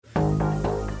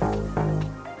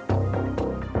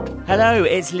Hello,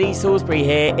 it's Lee Salisbury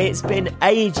here. It's been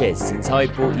ages since I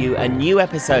brought you a new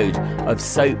episode of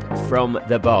Soap from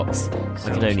the Box.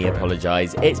 I can only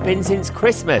apologise. It's been since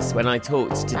Christmas when I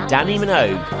talked to Danny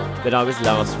Minogue that I was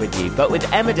last with you. But with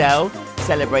Emmerdale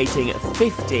celebrating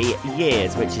 50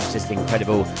 years, which is just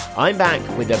incredible, I'm back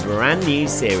with a brand new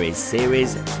series,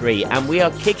 Series 3, and we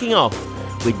are kicking off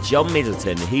with John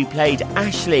Middleton, who played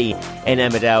Ashley in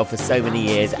Emmerdale for so many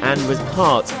years and was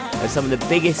part of some of the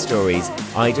biggest stories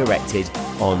I directed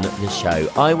on the show.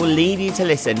 I will leave you to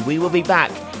listen. We will be back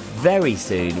very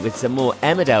soon with some more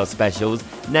Emmerdale specials,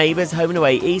 Neighbours, Home and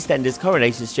Away, EastEnders,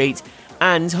 Coronation Street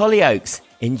and Hollyoaks.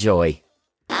 Enjoy.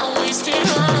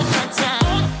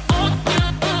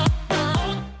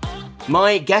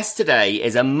 My guest today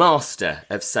is a master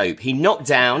of soap. He knocked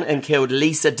down and killed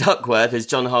Lisa Duckworth as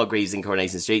John Hargreaves in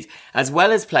Coronation Street, as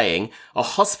well as playing a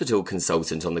hospital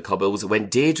consultant on the cobbles when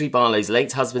Deirdre Barlow's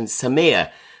late husband Samir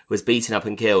was beaten up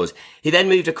and killed. He then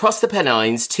moved across the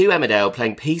Pennines to Emmerdale,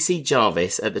 playing PC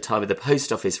Jarvis at the time of the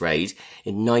post office raid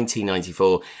in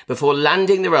 1994, before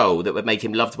landing the role that would make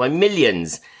him loved by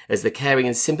millions as the caring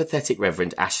and sympathetic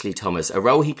Reverend Ashley Thomas, a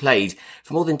role he played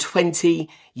for more than 20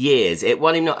 years. It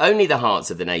won him not only the hearts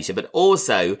of the nation, but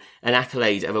also an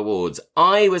accolade of awards.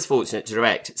 I was fortunate to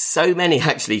direct so many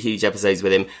actually huge episodes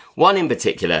with him, one in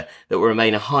particular that will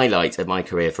remain a highlight of my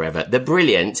career forever, the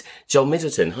brilliant John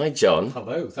Middleton. Hi, John.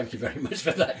 Hello, thank you very much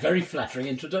for that very flattering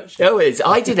introduction. Oh,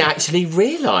 I didn't actually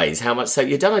realise how much soap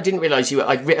you'd done. I didn't realise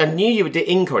I knew you were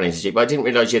in Coronation Street, but I didn't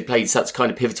realise you had played such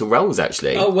kind of pivotal roles,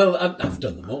 actually. Oh, well, I've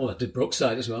done them all. I did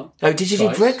Brookside as well. Oh, did you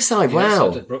twice. do Brookside? Wow. Yes,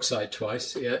 I did Brookside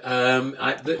twice.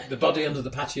 Yeah. The body under the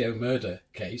patio murder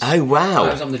case. Oh, wow.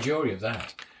 I was on the jury of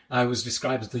that. I was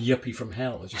described as the yuppie from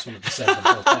hell. I just wanted to say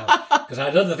that because I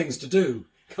had other things to do.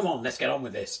 Come on, let's get on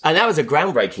with this. And that was a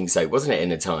groundbreaking soap, wasn't it,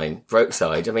 in a time?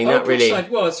 Brookside. I mean, that really...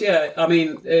 Brookside was, yeah. I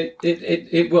mean,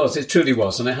 it was. It truly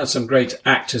was. And it had some great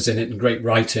actors in it and great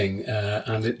writing.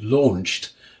 And it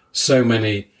launched so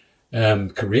many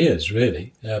careers,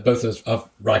 really, both of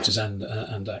writers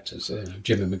and actors.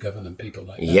 Jimmy McGovern and people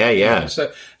like that. Yeah.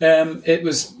 So it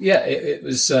was,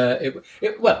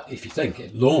 well, if you think,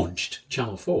 it launched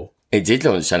Channel 4. It did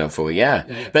launch Channel 4,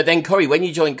 yeah. But then Corrie, when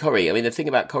you joined Corrie, I mean, the thing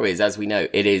about Corrie is, as we know,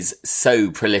 it is so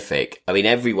prolific. I mean,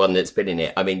 everyone that's been in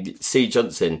it, I mean, Sue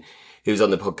Johnson, who was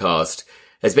on the podcast,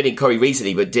 has been in Corrie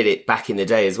recently, but did it back in the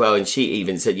day as well. And she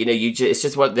even said, it's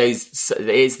just one of those, it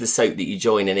is the soap that you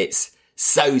join and it's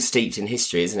so steeped in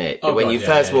history, isn't it? Oh, when God, you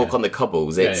first walk on the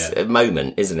cobbles, it's a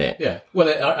moment, isn't it? Yeah. Well,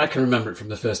 I can remember it from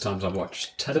the first times I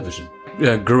watched television.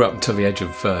 Grew up until the age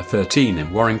of 13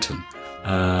 in Warrington.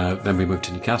 Then we moved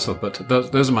to Newcastle, but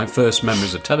those are my first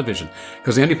memories of television,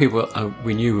 because the only people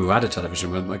we knew who had a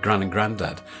television were my gran and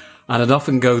granddad, and I'd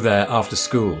often go there after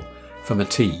school for my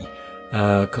tea,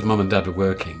 because mum and dad were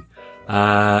working,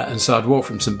 and so I'd walk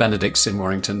from St Benedict's in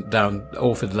Warrington down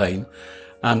Orford Lane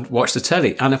and watch the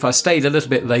telly, and if I stayed a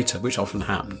little bit later, which often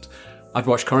happened, I'd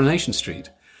watch Coronation Street.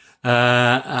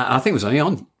 I think it was only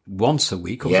on once a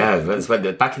week or something. That's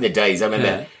when back in the days, I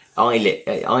remember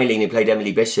Eileen, who played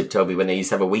Emily Bishop, told me when they used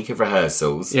to have a week of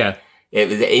rehearsals. Yeah. It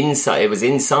was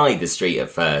inside the street at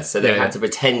first, so they had to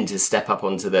pretend to step up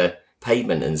onto the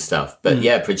pavement and stuff. But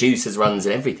producers' runs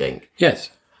and everything. Yes.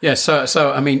 Yeah,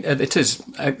 so I mean, it is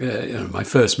my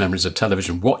first memories of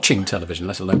television, watching television,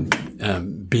 let alone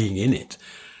being in it.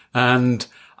 And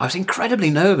I was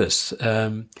incredibly nervous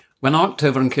when I knocked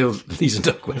over and killed Lisa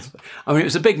Duckworth. I mean, it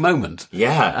was a big moment.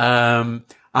 Yeah.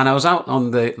 And I was out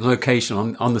on the location,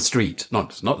 on the street.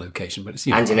 It's not location, but it's...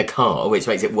 And in a car, which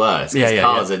makes it worse, because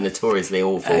cars are notoriously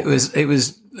awful. It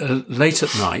was late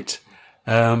at night.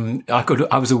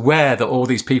 I was aware that all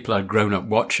these people I'd grown up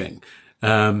watching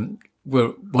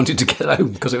were wanting to get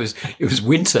home, because it was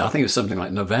winter. I think it was something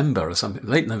like November or something,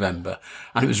 late November,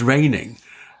 and it was raining.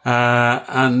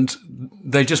 And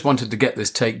they just wanted to get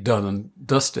this take done and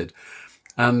dusted.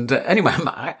 And anyway,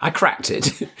 I cracked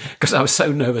it because I was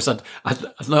so nervous. I'd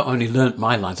not only learnt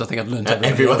my lines, I think I'd learnt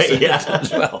everyone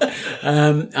as well.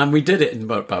 And we did it in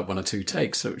about one or two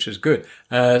takes, which was good.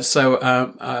 So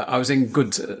I was in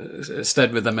good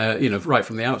stead with them, right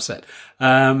from the outset.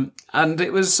 And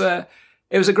it was a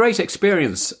great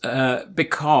experience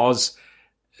because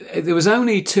there was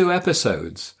only 2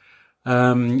 episodes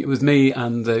with me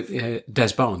and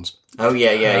Des Barnes. Oh,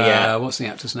 yeah. What's the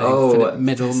actor's name? Philip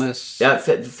Middlemas.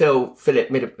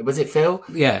 Philip was it Phil?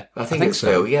 Yeah. I think it's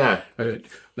so. Phil, yeah.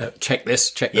 Check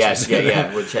this. Yes,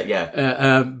 yeah. We'll check,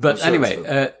 yeah. But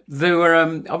anyway, there were,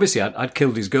 obviously I'd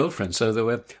killed his girlfriend, so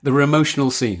there were emotional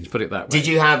scenes, put it that way. Did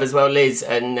you have as well Liz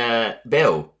and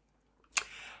Bill?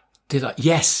 Did I?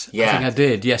 Yes. Yeah. I think I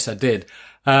did. Yes, I did.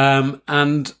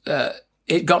 And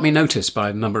it got me noticed by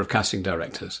a number of casting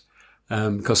directors.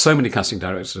 Because so many casting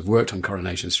directors have worked on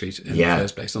Coronation Street in the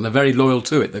first place, and they're very loyal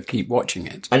to it. They keep watching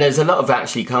it. And there's a lot of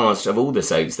actually cast of all the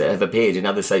soaps that have appeared in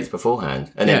other soaps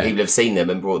beforehand, and then people have seen them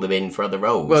and brought them in for other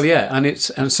roles. Well, yeah, and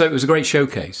so it was a great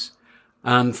showcase.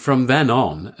 And from then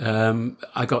on,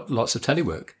 I got lots of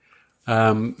telework,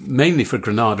 mainly for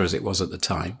Granada as it was at the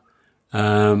time.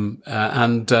 And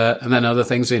then other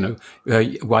things,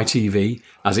 YTV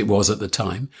as it was at the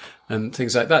time and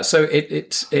things like that. So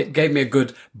it gave me a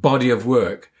good body of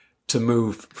work to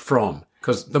move from,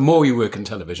 because the more you work in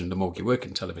television, the more you work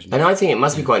in television. And I think it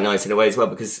must be quite nice in a way as well,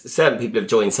 because certain people have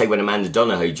joined, say when Amanda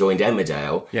Donohoe joined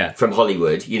Emmerdale from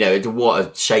Hollywood, what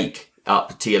a shake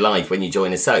up to your life when you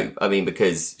join a soap. I mean,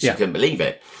 because she couldn't believe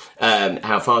it.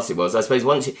 How fast it was. I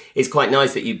suppose it's quite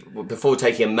nice that you, before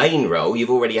taking a main role, you've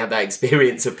already had that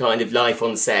experience of kind of life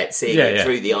on set, seeing it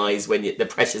through the eyes when the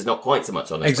pressure's not quite so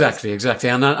much on us. Exactly.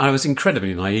 And I was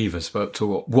incredibly naive as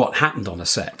to what happened on a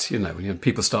set. When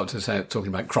people start to talking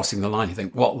about crossing the line, you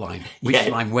think, what line? Which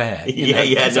line where?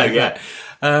 The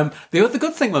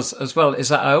good thing was, as well, is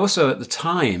that I also at the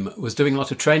time was doing a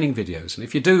lot of training videos. And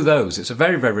if you do those, it's a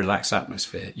very, very relaxed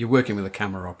atmosphere. You're working with a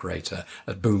camera operator,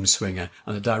 a boom swinger,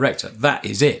 and a director. That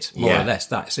is it, more or less.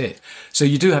 That's it. So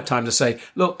you do have time to say,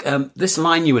 look, this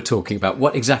line you were talking about,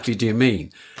 what exactly do you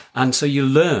mean? And so you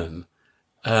learn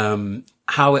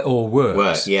how it all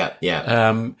works.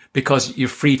 Because you're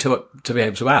free to be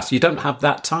able to ask. You don't have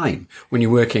that time when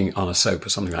you're working on a soap or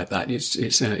something like that. It's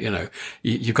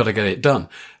you've got to get it done.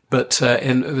 But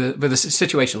with a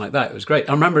situation like that, it was great.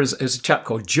 I remember as a chap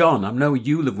called John. I know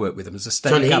you'll have worked with him as a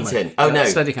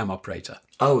Steadicam operator.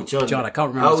 Oh, John. John, I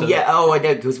can't remember. Oh, yeah. Oh, I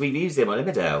know, because we've used him on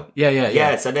Emmerdale. Yeah.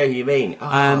 Yes, I know who you mean. Oh.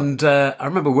 And I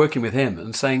remember working with him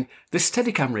and saying, this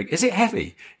Steadicam rig, is it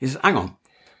heavy? He says, hang on,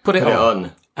 put it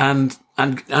on. And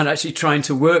actually trying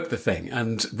to work the thing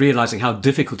and realizing how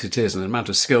difficult it is and the amount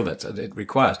of skill that it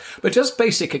requires. But just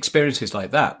basic experiences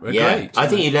like that were great. I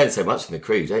think you learn so much from the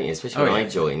crew, don't you? Especially when I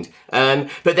joined.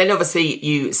 But then obviously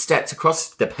you stepped across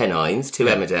the Pennines to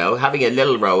Emmerdale, having a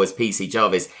little role as PC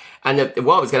Jarvis. And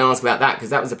what I was going to ask about that,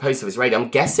 because that was a Post Office raid, I'm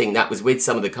guessing that was with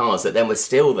some of the cars that then were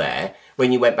still there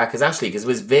when you went back as Ashley, because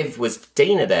was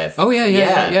Dina there? Oh,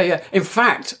 yeah. In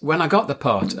fact, when I got the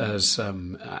part as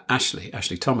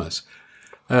Ashley Thomas,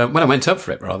 when I went up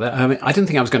for it, rather, I didn't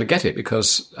think I was going to get it,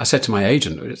 because I said to my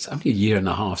agent, it's only a year and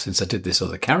a half since I did this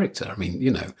other character. I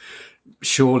mean,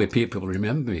 surely people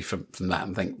remember me from that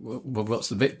and think, well, what's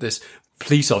this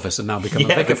police officer now become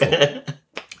a vicar for?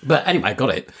 But anyway, I got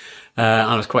it.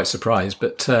 I was quite surprised.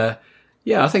 But, I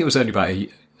think it was only about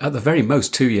at the very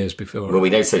most 2 years before. Well, we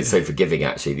know so forgiving,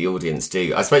 actually. The audience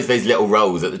do. I suppose those little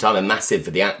roles at the time are massive for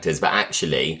the actors, but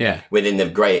actually, within the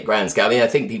grand scale. I mean, I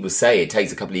think people say it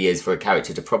takes a couple of years for a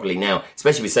character to probably now,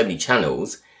 especially with so many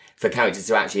channels, for characters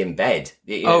to actually embed.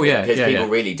 Because people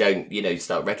really don't,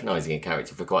 start recognising a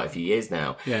character for quite a few years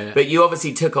now. But you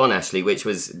obviously took on Ashley, which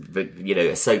was,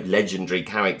 a so legendary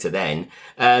character then.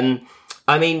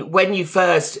 I mean, when you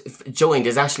first joined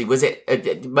as Ashley, was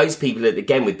it, most people,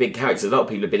 again, with big characters, a lot of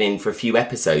people have been in for a few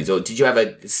episodes, or did you have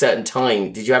a certain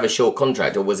time, did you have a short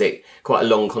contract, or was it quite a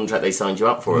long contract they signed you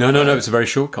up for? No, it's a very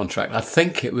short contract. I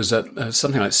think it was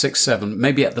something like 6, 7,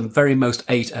 maybe at the very most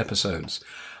 8 episodes.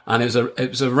 And it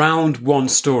was around one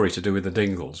story to do with the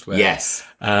Dingles. Where,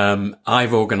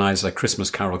 I've organised a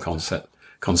Christmas Carol concert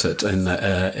in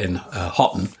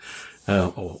Houghton.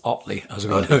 Or Otley, as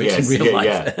we know it in real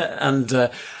life.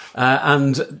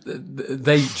 And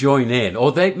they join in,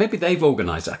 or maybe they've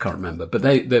organised it, I can't remember, but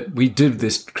we did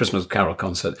this Christmas Carol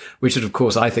concert, which of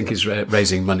course I think is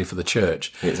raising money for the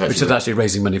church, which is actually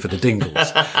raising money for the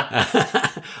Dingles.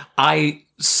 I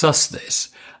sussed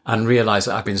this and realised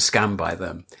that I've been scammed by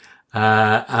them.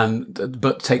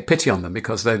 But take pity on them,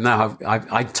 because they now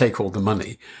I take all the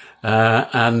money.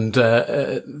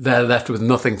 They're left with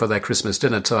nothing for their Christmas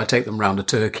dinner, so I take them round a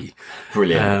turkey.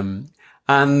 Brilliant.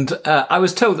 I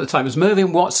was told at the time, it was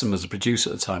Mervyn Watson was the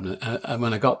producer at the time,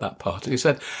 when I got that part, and he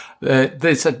said,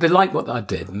 they liked what I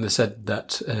did, and they said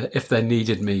that, if they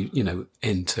needed me,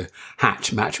 in to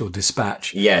hatch, match or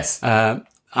dispatch. Yes.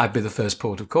 I'd be the first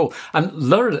port of call. And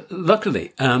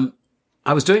luckily,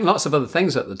 I was doing lots of other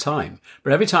things at the time,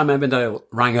 but every time Emmerdale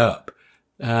rang up,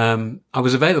 I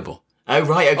was available. Oh,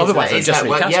 right. Okay. Otherwise,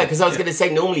 because I was going to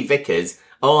say, normally vicars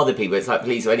are the people, it's like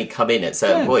police who only come in at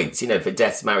certain points, for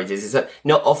deaths, marriages. It's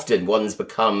not often one's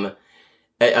become,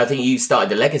 I think you started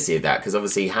the legacy of that, because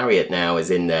obviously Harriet now is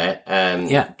in there,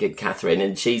 Catherine,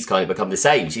 and she's kind of become the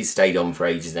same. She's stayed on for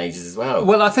ages and ages as well.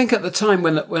 Well, I think at the time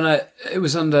when it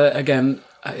was under, again,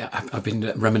 I've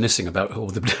been reminiscing about all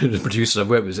the producers I've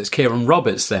worked with. It's Kieran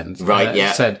Roberts then. Right,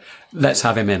 yeah. Said, let's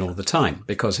have him in all the time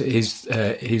because he's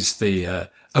the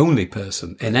only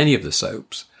person in any of the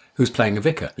soaps who's playing a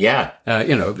vicar. Yeah.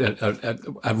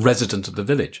 A resident of the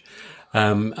village.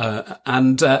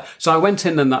 So I went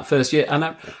in that first year, and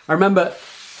I remember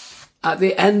towards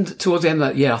the end of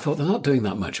that year, I thought they're not doing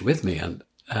that much with me. And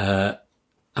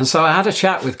so I had a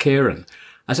chat with Kieran.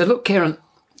 I said, look, Kieran,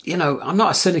 I'm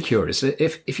not a sinecurist.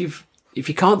 If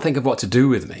you can't think of what to do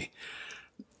with me,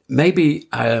 maybe,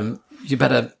 you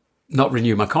better not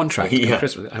renew my contract. Yeah.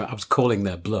 Christmas. I was calling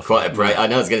their bluff. Quite a brave. I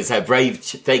know I was going to say a brave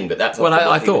thing, but that's well.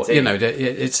 I thought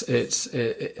it's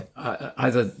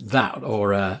either that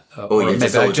or you're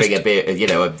just ordering a beer,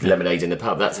 a lemonade in the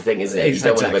pub. That's the thing, isn't it? You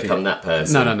don't want to become that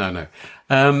person. No.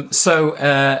 So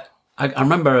I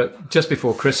remember just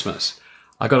before Christmas,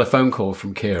 I got a phone call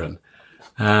from Kieran,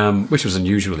 which was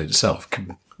unusual in itself.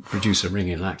 Producer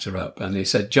ringing an actor up, and he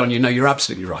said, "John, you're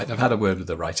absolutely right. I've had a word with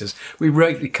the writers. We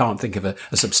really can't think of a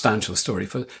substantial story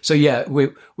for. So yeah,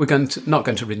 we're not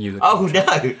going to renew the contract."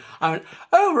 Oh no! I went,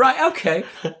 "Oh right, okay,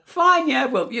 fine, yeah.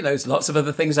 Well, there's lots of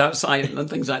other things outside and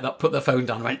things like that." Put the phone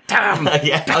down. I went, "Damn!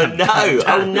 Yeah.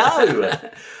 Oh no!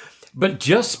 But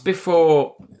just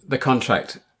before the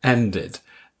contract ended,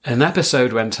 an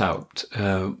episode went out,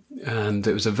 and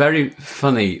it was a very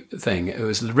funny thing. It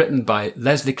was written by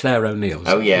Leslie Clare O'Neill.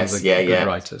 Oh yes, good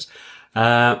writers,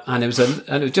 and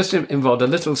it just involved a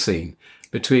little scene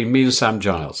between me and Sam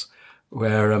Giles,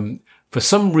 where for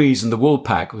some reason the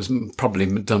Woolpack was probably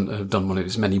done one of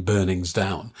its many burnings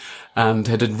down, and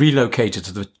had relocated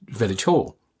to the village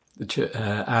hall,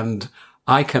 and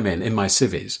I come in my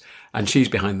civvies, and she's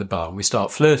behind the bar, and we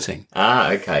start flirting.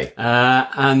 Ah, okay.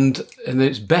 And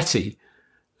it's Betty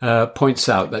points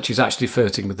out that she's actually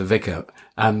flirting with the vicar,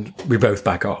 and we both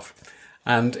back off.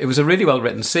 And it was a really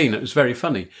well-written scene. It was very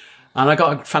funny. And I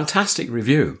got a fantastic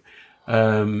review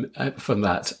from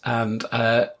that. And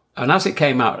as it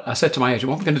came out, I said to my agent,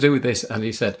 what are we going to do with this? And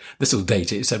he said, this will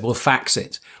date it. He said, we'll fax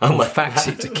it. We'll fax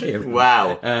it to Kieran.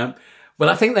 Wow. Well,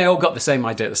 I think they all got the same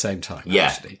idea at the same time,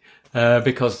 actually.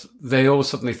 Because they all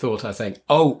suddenly thought, I think,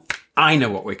 I know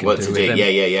what we can do with him.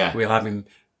 Yeah. We'll have him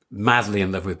madly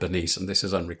in love with Bernice, and this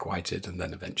is unrequited, and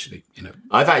then eventually,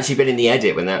 I've actually been in the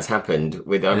edit when that's happened. I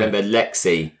remember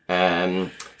Lexi,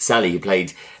 Sally, who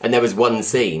played, and there was one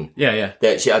scene. Yeah.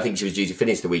 That I think she was due to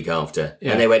finish the week after.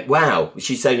 Yeah. And they went, wow,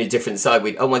 she's shown a different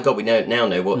side. Oh my God, we now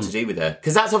know what to do with her.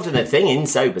 Because that's often a thing in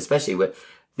soap, especially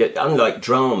unlike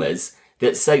dramas,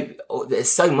 there's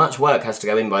so much work has to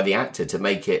go in by the actor to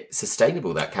make it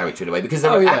sustainable, that character in a way, because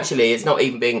actually it's not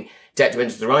even being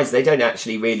detrimental to the writers. They don't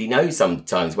actually really know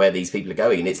sometimes where these people are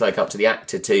going, and it's up to the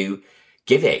actor to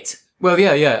give it. Well,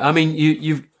 yeah. I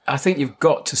mean, I think you've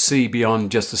got to see beyond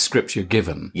just the script you're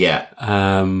given. Yeah.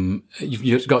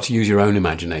 You've got to use your own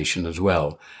imagination as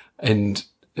well, and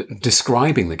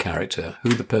describing the character,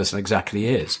 who the person exactly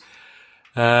is.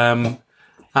 And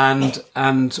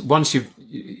once you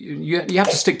have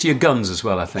to stick to your guns as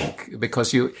well, I think,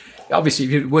 because obviously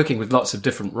if you're working with lots of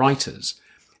different writers,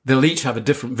 they'll each have a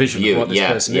different vision of what this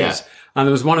person is. And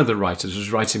there was one of the writers who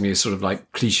was writing me a sort of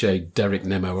like cliche Derek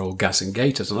Nemo or Gas and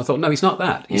Gators, and I thought, no, he's not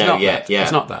that. He's not that.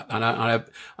 He's not that. And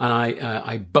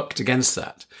I bucked against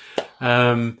that.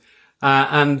 And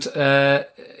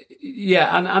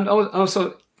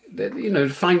also,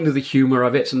 finding the humour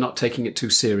of it and not taking it too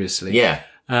seriously. Yeah.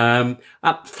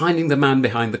 Finding the man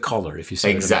behind the collar, if you see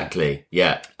exactly, what I mean.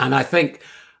 Yeah. And I think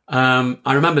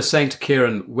I remember saying to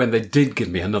Kieran when they did give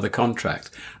me another contract,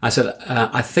 I said,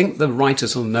 I think the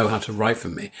writers will know how to write for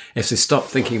me if they stop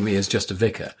thinking of me as just a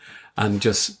vicar and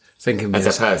just thinking of me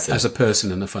as a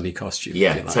person in a funny costume.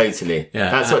 Yeah, totally.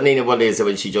 Yeah. That's what Nina Wally said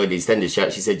when she joined EastEnders. She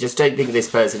actually said, just don't think of this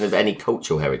person of any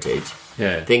cultural heritage.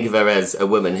 Yeah. Think of her as a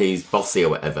woman who's bossy or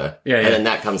whatever. Yeah. And then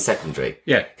that comes secondary.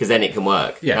 Yeah. Because then it can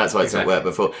work. Yeah. That's why it's not worked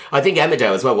before. I think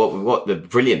Emmerdale as well, what the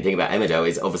brilliant thing about Emmerdale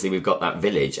is obviously we've got that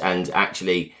village and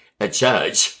actually a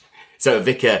church. So a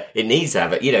vicar, it needs to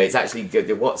have it. It's actually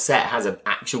what set has an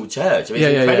actual church. I mean,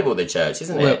 it's incredible, the church,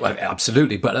 isn't it? Well,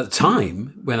 absolutely. But at the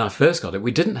time, when I first got it,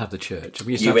 we didn't have the church.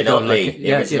 We used you were not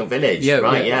the original village,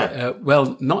 right? Yeah.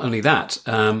 Well, not only that,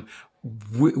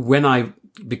 when I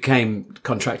became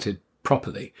contracted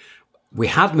properly, we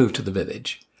had moved to the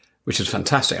village, which was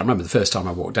fantastic. I remember the first time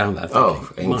I walked down there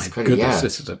thinking, my goodness,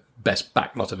 this is the best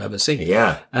backlot I've ever seen.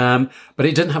 Yeah. But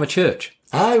it didn't have a church.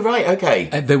 Oh, right, okay.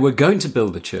 They were going to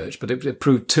build a church, but it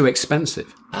proved too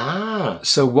expensive.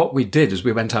 So what we did is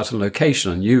we went out on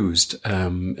location and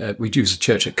we'd used a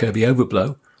church at Kirby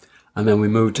Overblow, And then we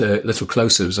moved a little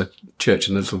closer. There was a church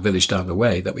in a little village down the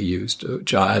way that we used,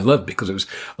 which I loved because it was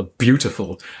a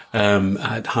beautiful,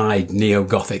 high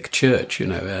neo-Gothic church,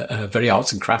 very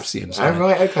arts and craftsy inside. Oh,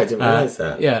 right. Okay. I didn't realise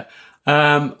that. Yeah.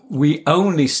 We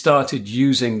only started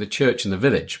using the church in the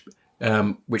village,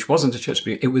 which wasn't a church,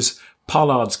 it was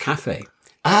Pollard's Cafe.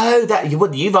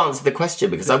 Oh, you've answered the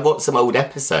question because I watched some old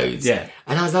episodes. Yeah.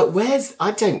 And I was like,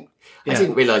 I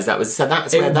didn't realise that was, so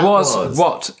that's where that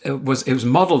was. It was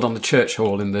modelled on the church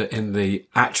hall in the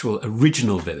actual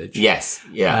original village. Yes,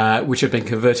 yeah. Which had been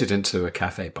converted into a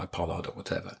cafe by Pollard or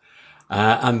whatever.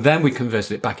 And then we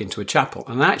converted it back into a chapel.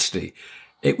 And actually,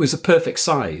 it was a perfect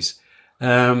size,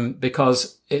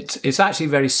 because it's actually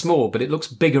very small, but it looks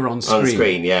bigger on screen. On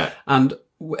screen, yeah. And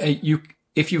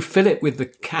if you fill it with the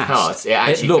cast, it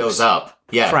actually fills up.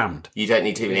 Yeah. Crammed. You don't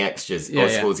need too many extras or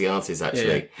sporty artists,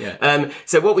 actually. Yeah.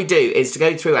 So what we do is to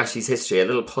go through Ashley's history, a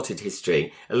little potted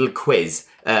history, a little quiz,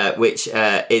 which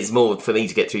is more for me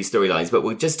to get through storylines, but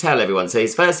we'll just tell everyone. So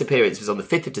his first appearance was on the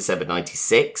 5th of December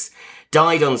 96,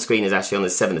 died on screen as Ashley on the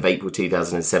 7th of April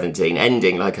 2017,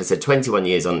 ending, like I said, 21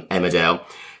 years on Emmerdale.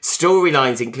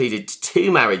 Storylines included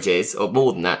 2 marriages, or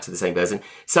more than that, to the same person,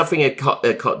 suffering a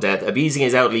cot death, abusing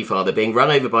his elderly father, being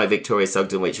run over by Victoria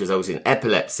Sugden, which resulted in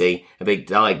epilepsy, and being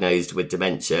diagnosed with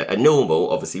dementia. A normal,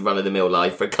 obviously, run-of-the-mill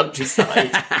life for a countryside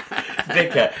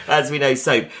vicar, as we know,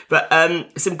 Soap. But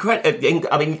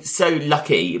so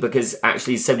lucky, because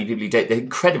actually so many people who don't, they're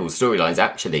incredible storylines,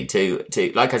 actually, to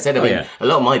like I said, a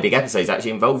lot of my big episodes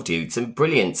actually involved you. Some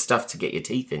brilliant stuff to get your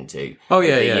teeth into. Oh,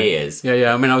 yeah, years.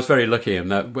 Yeah. I mean, I was very lucky in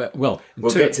that. Well,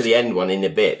 we'll get to the end one in a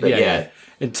bit, but yeah.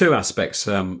 In 2 aspects.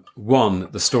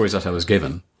 One, the stories that I was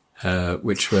given,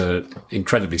 which were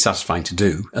incredibly satisfying to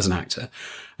do as an actor.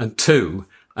 And 2,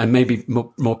 and maybe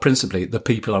more principally, the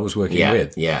people I was working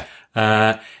with. Yeah.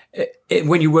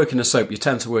 When you work in a soap, you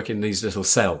tend to work in these little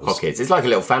cells. Pockets. It's like a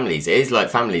little families. It is like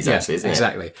families, actually, isn't it?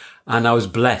 Exactly. And I was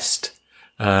blessed,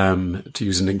 to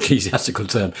use an ecclesiastical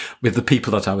term, with the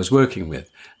people that I was working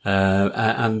with.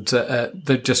 And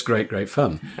they're just great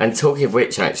fun. And talking of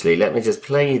which, actually, let me just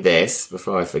play this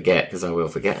before I forget, because I will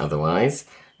forget otherwise.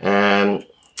 Here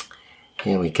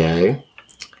we go.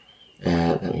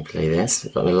 Let me play this.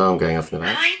 We've got an alarm going off in the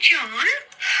back. Hi, John.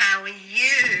 How are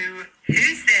you?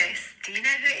 Who's this? Do you know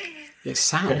who it is? It's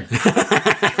Sam.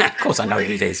 Of course I know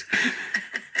who it is.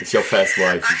 It's your first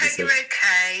wife. I hope you're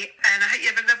okay, and I hope you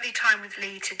have a lovely time with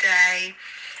Lee today.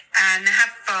 And have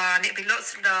fun. It'll be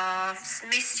lots of laughs.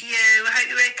 Miss you. I hope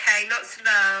you're okay. Lots of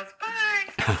love.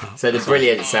 Bye. So the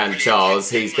brilliant Sam Charles,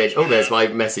 who's been... Oh, there's my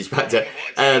message back to...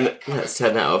 let's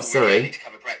turn that off. Sorry.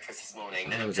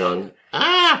 Hold on.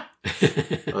 I'll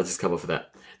just come off of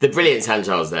that. The brilliant Sam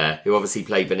Charles there, who obviously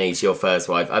played Bernice, your first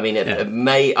wife. I mean,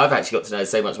 I've actually got to know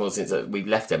so much more since we've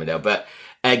left Emmerdale. But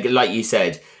like you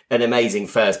said, an amazing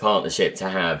first partnership to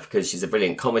have, because she's a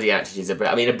brilliant comedy actor. She's a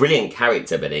brilliant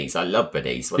character, Bernice. I love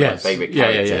Bernice. One of my favourite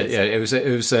characters. Yeah. It was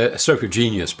a stroke of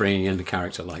genius bringing in a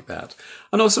character like that,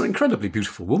 and also an incredibly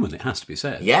beautiful woman. It has to be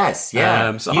said. Yes,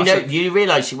 yeah. You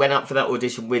realise she went up for that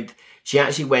audition with. She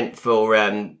actually went for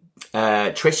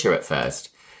Trisha at first.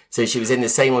 So she was in the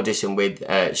same audition with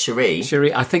Cherie.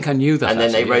 Cherie, I think I knew that. And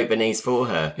then they wrote Bernice for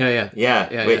her.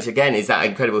 Yeah. Which again is that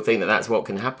incredible thing that's what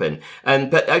can happen.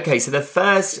 But okay, so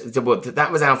that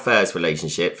was our first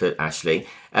relationship for Ashley.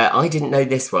 I didn't know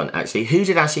this one actually. Who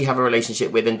did Ashley have a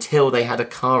relationship with until they had a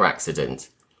car accident?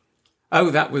 Oh,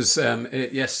 that was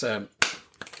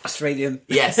Australian.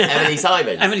 Yes, Emily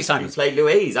Simons. Emily Simons. Who played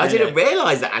Louise. I didn't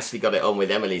realise that Ashley got it on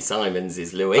with Emily Simons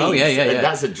as Louise. Oh, yeah.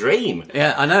 That's a dream.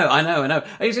 Yeah, I know.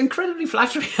 It's incredibly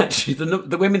flattering, actually.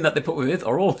 The women that they put with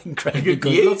are all incredibly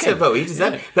good Beautiful.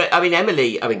 looking. But, I mean,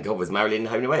 Emily, God, was Marilyn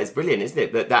Home and Away. It's brilliant, isn't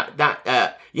it? But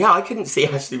I couldn't see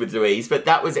Ashley with Louise, but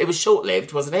it was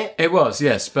short-lived, wasn't it? It was,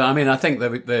 yes. But, I mean, I think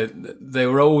they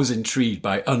were always intrigued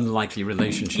by unlikely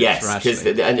relationships for Ashley.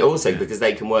 Because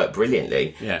they can work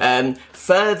brilliantly. Yeah.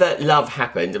 Further love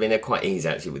happened. I mean, they're quite easy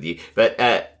actually with you,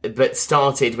 but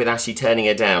started with Ashley turning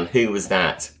her down. Who was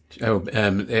that? Oh,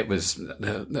 it was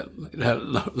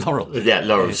Laurel. Yeah,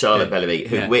 Laurel, Charlotte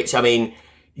Bellamy. Which I mean,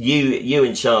 you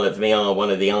and Charlotte for me are one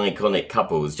of the iconic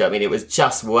couples. Do you know what I mean? It was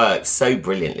just worked so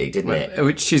brilliantly, didn't it?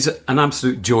 Which is an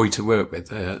absolute joy to work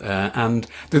with, and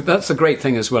that's the great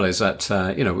thing as well is that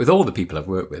with all the people I've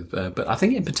worked with, but I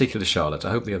think in particular Charlotte.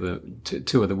 I hope the other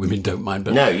two other women don't mind.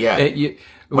 But no, yeah.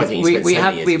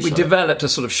 We developed a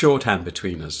sort of shorthand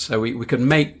between us, so we could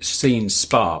make scenes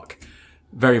spark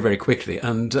very, very quickly,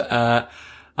 and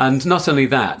not only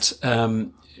that,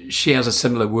 she has a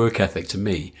similar work ethic to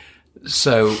me.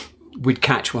 So we'd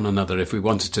catch one another if we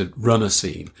wanted to run a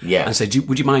scene. Yeah. And say,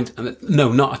 would you mind? And,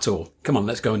 no, not at all. Come on,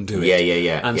 let's go and do it.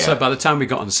 Yeah. And so by the time we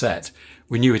got on set,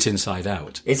 we knew it inside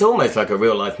out. It's almost like a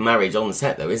real life marriage on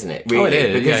set, though, isn't it? Really? Oh, it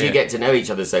is. Because you get to know each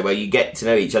other so well. You get to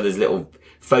know each other's little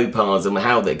faux pas and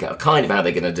how they're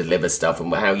going to deliver stuff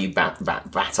and how you bat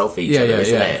off each other,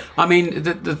 isn't it? I mean,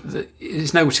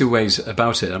 there's no two ways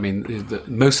about it. I mean,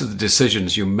 most of the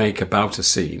decisions you make about a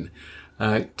scene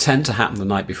tend to happen the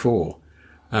night before.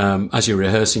 As you're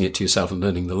rehearsing it to yourself and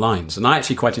learning the lines. And I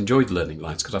actually quite enjoyed learning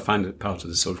lines because I find it part of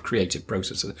the sort of creative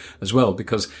process as well,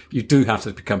 because you do have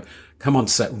to come on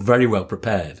set very well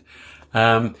prepared.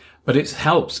 But it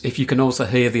helps if you can also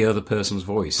hear the other person's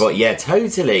voice. But yeah,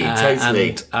 totally.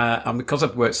 And because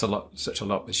I've worked such a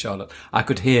lot with Charlotte, I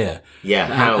could hear. Yeah,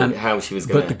 how she was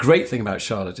going. But the great thing about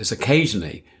Charlotte is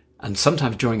occasionally, and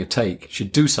sometimes during a take,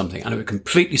 she'd do something and it would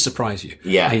completely surprise you.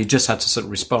 Yeah. And you just had to sort of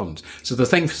respond. So the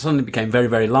thing suddenly became very,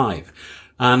 very live.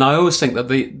 And I always think that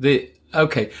the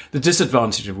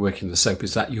disadvantage of working the soap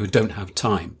is that you don't have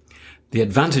time. The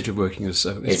advantage of working as a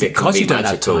soap is because you don't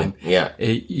have time. Yeah.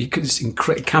 It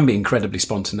can be incredibly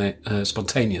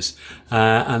spontaneous.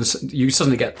 And so you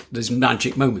suddenly get these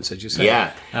magic moments, as you say.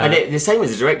 Yeah. And the same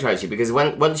as a director, actually, because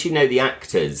once you know the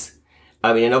actors,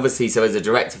 I mean, and obviously, so as a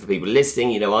director for people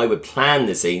listening, I would plan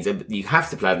the scenes. You have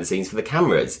to plan the scenes for the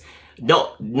cameras. It's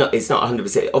not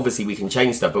 100%. Obviously, we can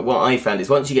change stuff. But what I found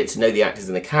is once you get to know the actors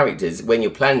and the characters, when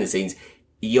you're planning the scenes,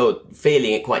 you're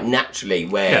feeling it quite naturally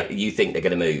where you think they're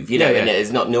going to move. And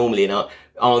it's not normally an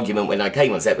argument when I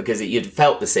came on set because you'd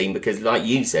felt the scene because, like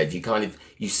you said,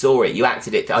 you saw it, you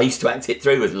acted it. I used to act it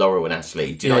through with Laurel and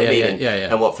Ashley. Do you know what I mean?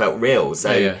 And what felt real.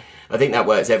 So. I think that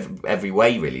works every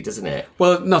way, really, doesn't it?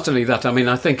 Well, not only that. I mean,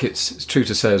 I think it's true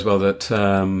to say as well that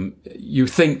you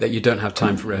think that you don't have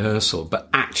time for rehearsal, but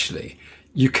actually,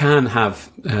 you can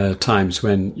have times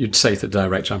when you'd say to the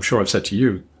director, I'm sure I've said to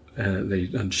you,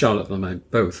 and Charlotte and I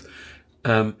both,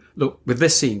 look, with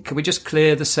this scene, can we just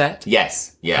clear the set?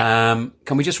 Yes, yeah.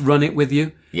 Can we just run it with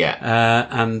you? Yeah.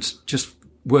 And just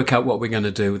work out what we're going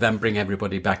to do, then bring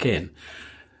everybody back in.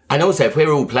 And also, if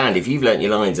we're all planned, if you've learnt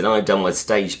your lines and I've done my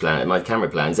stage plan and my camera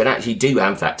plans, then actually do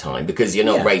have that time because you're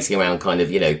not racing around kind of,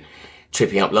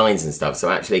 tripping up lines and stuff. So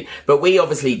actually, but we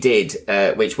obviously did,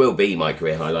 which will be my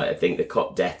career highlight, I think, the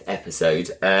cop death episode,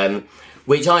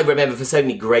 which I remember for so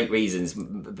many great reasons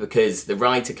because the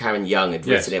writer Karen Young had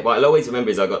written it. What I'll always remember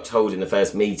is I got told in the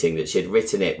first meeting that she had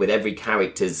written it with every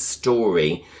character's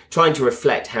story, trying to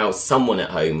reflect how someone at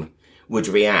home would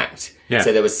react. Yeah.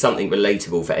 So there was something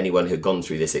relatable for anyone who'd gone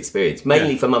through this experience,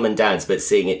 mainly for mum and dads, but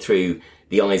seeing it through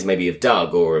the eyes maybe of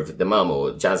Doug or of the mum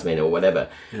or Jasmine or whatever.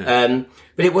 Yeah.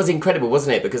 But it was incredible,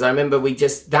 wasn't it? Because I remember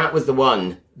that was the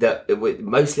one that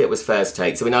mostly it was first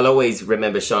take. So I'll always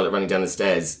remember Charlotte running down the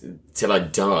stairs till I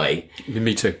die.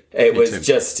 Me too. It was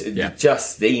just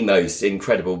the most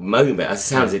incredible moment. It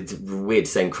sounds weird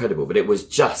to say incredible, but it was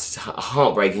just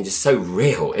heartbreaking, just so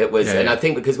real. It was, and I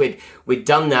think because we'd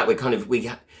done that,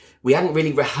 we hadn't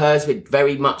really rehearsed. We'd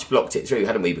very much blocked it through,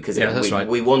 hadn't we? Because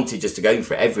we wanted just to go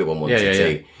for it. Everyone wanted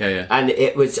to. Yeah. And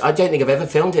it was, I don't think I've ever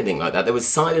filmed anything like that. There was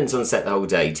silence on set the whole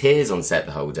day, tears on set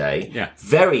the whole day. Yeah.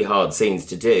 Very hard scenes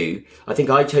to do. I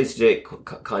think I chose to do it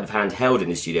kind of handheld in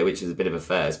the studio, which was a bit of a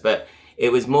first. But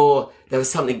it was more, there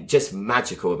was something just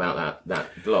magical about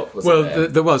that block, wasn't there? Well,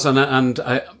 there was, and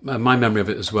my memory of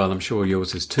it as well, I'm sure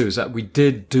yours is too, is that we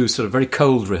did do sort of very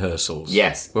cold rehearsals.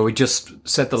 Yes. Where we just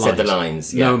said the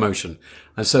lines. No emotion.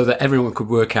 And so that everyone could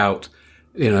work out,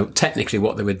 technically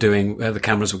what they were doing, where the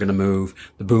cameras were going to move,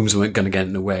 the booms weren't going to get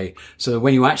in the way. So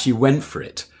when you actually went for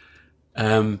it,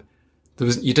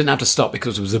 you didn't have to stop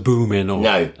because there was a boom in or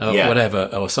whatever,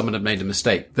 or someone had made a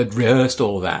mistake. They'd rehearsed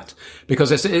all that.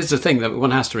 Because it is the thing that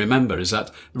one has to remember is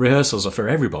that rehearsals are for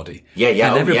everybody. Yeah.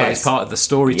 And everybody's part of the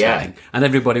storytelling. Yeah. And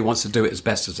everybody wants to do it as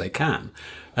best as they can.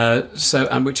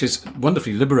 Which is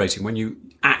wonderfully liberating when you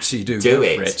actually do go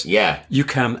for it. Yeah. You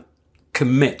can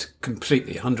commit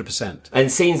completely, 100%.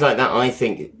 And scenes like that, I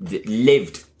think,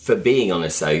 lived for being on a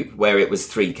soap where it was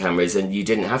 3 cameras and you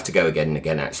didn't have to go again and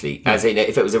again, actually. As in,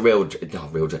 if it was if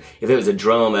it was a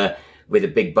drama with a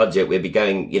big budget, we'd be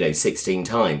going, 16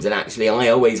 times. And actually, I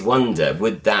always wonder,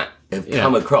 would that have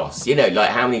come across? Like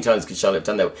how many times could Charlotte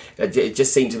have done that? It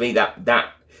just seemed to me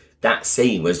that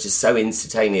scene was just so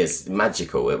instantaneous,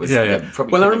 magical. It was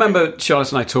probably. Well, I remember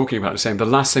Charlotte and I talking about it, saying the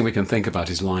last thing we can think about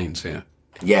is lines here.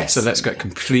 Yes. So let's get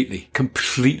completely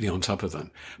on top of them.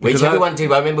 Which everyone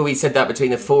did. I remember we said that between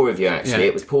the 4 of you, actually.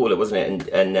 It was Paula, wasn't it?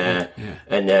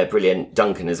 And brilliant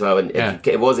Duncan as well. And it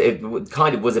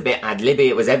kind of was a bit ad-libby.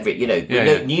 It was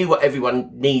we knew what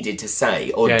everyone needed to say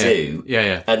or do.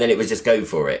 Yeah. And then it was just go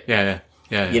for it. Yeah.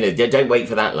 Yeah. You know, don't wait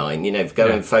for that line. You know, go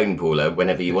and phone Paula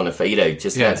whenever you want to. You know,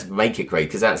 just let's make it great,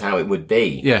 because that's how it would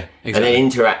be. Yeah, exactly.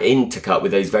 And then intercut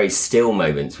with those very still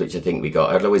moments, which I think we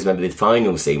got. I'd always remember the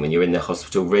final scene when you're in the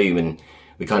hospital room and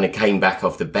we kind of came back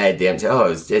off the bed, the empty.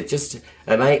 Oh,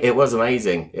 it was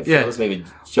amazing. It fills me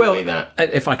with joy. That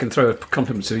if I can throw a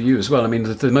compliment to you as well, I mean,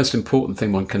 the most important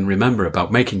thing one can remember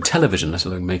about making television, let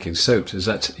alone making soaps, is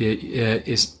that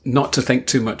is not to think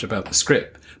too much about the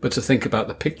script, but to think about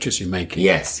the pictures you're making.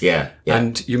 Yes, yeah.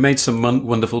 And you made some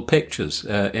wonderful pictures,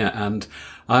 and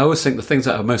I always think the things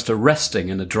that are most arresting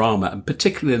in a drama, and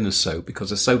particularly in a soap, because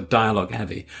they're so dialogue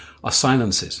heavy, are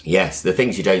silences. Yes, the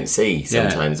things you don't see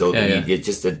sometimes, or you're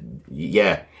just And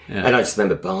I just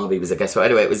remember Barbie was a guest star.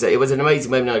 Anyway, it was an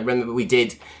amazing moment. I remember we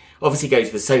did obviously go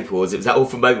to the soap awards. It was that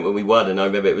awful moment when we won, and I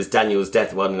remember it was Daniel's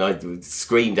death one, and I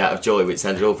screamed out of joy, which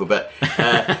sounded awful, but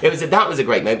that was a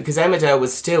great moment, because Emmerdale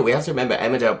was still, we have to remember,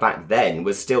 Emmerdale back then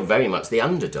was still very much the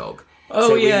underdog. Oh,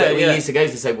 so we used to go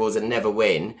to the soap awards and never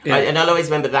win. Yeah. And I'll always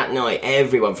remember that night,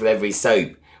 everyone from every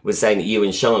soap was saying that you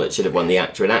and Charlotte should have won the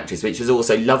actor and actress, which was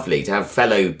also lovely to have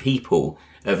fellow people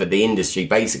of the industry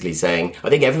basically saying, I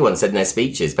think everyone said in their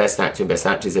speeches, best actor and best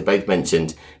actress, they both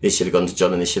mentioned this should have gone to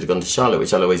John and this should have gone to Charlotte,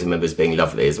 which I'll always remember as being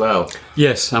lovely as well.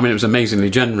 Yes, I mean, it was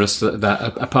amazingly generous,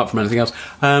 that apart from anything else.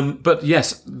 But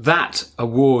yes, that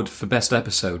award for best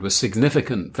episode was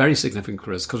significant, very significant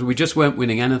for us, because we just weren't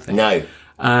winning anything. No.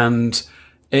 And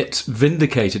it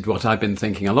vindicated what I've been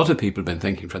thinking. A lot of people have been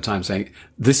thinking for a time, saying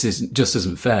this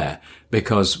isn't fair,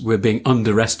 because we're being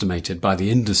underestimated by the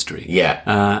industry. Yeah.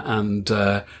 And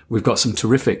we've got some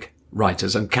terrific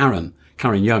writers, and Karen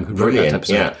Young, who wrote that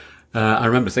episode. Yeah. I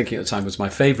remember thinking at the time was my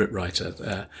favourite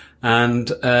writer.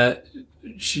 I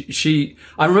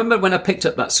remember when I picked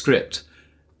up that script,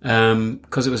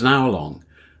 because it was an hour long,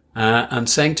 and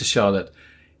saying to Charlotte,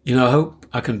 you know, I hope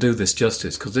I can do this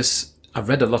justice, because I've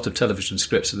read a lot of television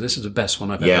scripts, and this is the best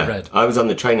one I've ever read. I was on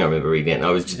the train, I remember reading it, and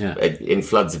I was just in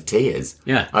floods of tears.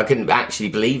 Yeah. I couldn't actually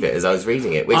believe it as I was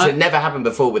reading it, which had never happened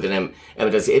before with an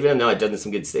Emmerdale. Even though I'd done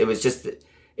some good stuff,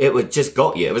 it just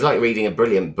got you. It was like reading a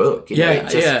brilliant book. It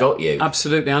just got you.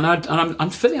 Absolutely. And I'm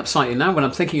feeling up slightly now when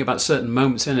I'm thinking about certain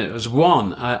moments in it. It was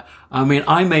one,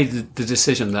 I made the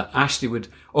decision that Ashley would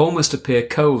almost appear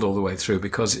cold all the way through,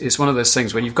 because it's one of those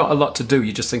things when you've got a lot to do,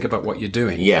 you just think about what you're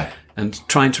doing. Yeah. And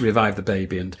trying to revive the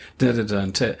baby and and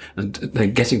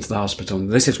then getting to the hospital,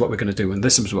 and this is what we're going to do, and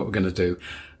this is what we're going to do.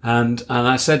 And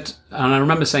I said, and I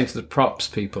remember saying to the props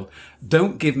people,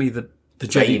 don't give me the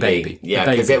jelly baby. Yeah,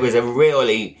 because it was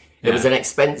it was an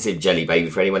expensive jelly baby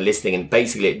for anyone listening, and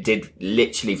basically it did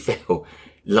literally feel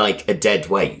like a dead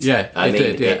weight. Yeah, it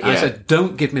did. Yeah. I said,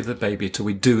 don't give me the baby till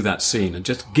we do that scene, and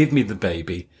just give me the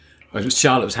baby.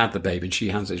 Charlotte's had the baby, and she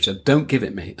hands it. She said, don't give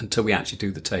it me until we actually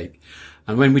do the take.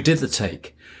 And when we did the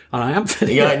take, and I am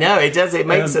feeling... Yeah, I know, it does. It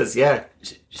makes us,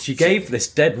 She gave this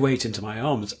dead weight into my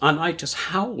arms, and I just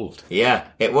howled. Yeah,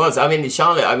 it was. I mean,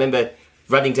 Charlotte, I remember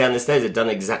running down the stairs, had done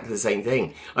exactly the same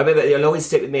thing. I remember, it'll always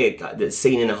stick with me, that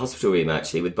scene in a hospital room,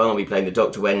 actually, with Barbie playing the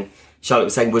doctor, when Charlotte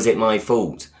was saying, was it my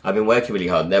fault? I've been working really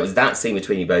hard. And there was that scene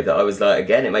between you both that I was like,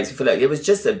 again, it makes me feel like it was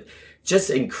just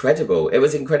incredible. It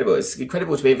was incredible. It's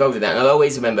incredible to be involved in that. And I'll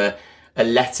always remember a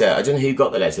letter, I don't know who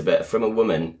got the letter, but from a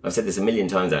woman, I've said this a million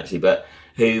times actually, but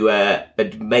who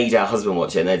had made her husband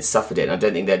watch it, and they'd suffered it, and I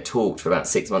don't think they'd talked for about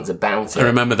 6 months about it. I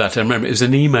remember that. I remember it was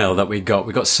an email that we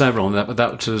got several, and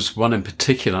that was one in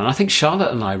particular. And I think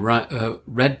Charlotte and I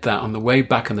read that on the way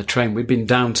back on the train. We'd been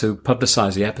down to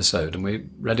publicise the episode, and we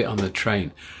read it on the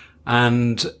train.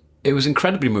 And it was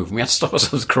incredibly moving. We had to stop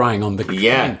ourselves crying on the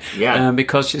train. Yeah.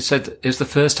 Because she said it's the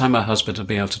first time her husband had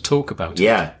been able to talk about it.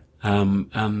 Yeah.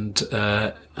 And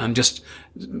just,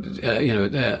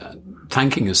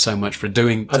 thanking us so much for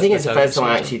doing... I think it's the first time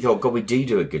I actually thought, God, we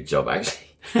do a good job, actually.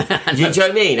 Do you know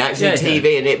what I mean? Actually,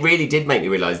 TV, and it really did make me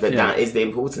realise that is the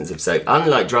importance of soap.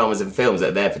 Unlike dramas and films that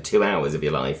are there for 2 hours of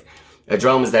your life, a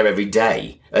drama's there every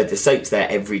day. The soap's there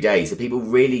every day. So people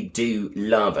really do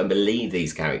love and believe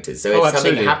these characters. So if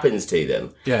something happens to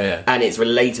them and it's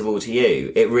relatable to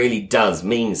you, it really does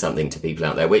mean something to people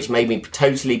out there, which made me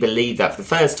totally believe that for the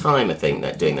first time, I think,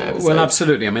 that doing that episode. Well,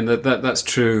 absolutely. I mean, that's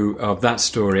true of that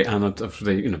story, and of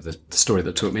the story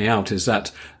that took me out is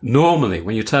that normally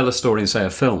when you tell a story in, say, a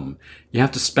film, you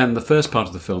have to spend the first part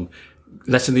of the film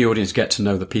letting the audience get to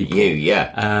know the people.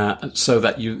 So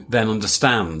that you then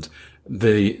understand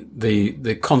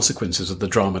the consequences of the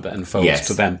drama that unfolds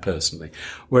to them personally.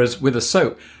 Whereas with a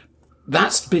soap,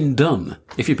 that's been done.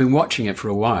 If you've been watching it for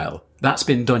a while, that's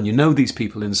been done. You know these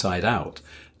people inside out.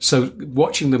 So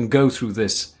watching them go through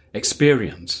this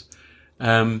experience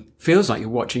feels like you're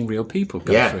watching real people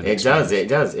go through an experience. It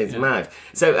does. It's mad.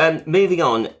 So, moving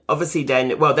on, obviously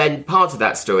then part of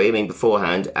that story, I mean,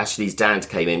 beforehand, Ashley's dad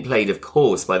came in, played, of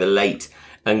course, by the late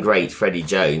and great Freddie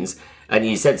Jones. And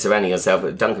you said surrounding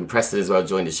yourself, Duncan Preston as well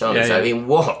joined the Charlotte. So, I mean,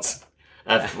 what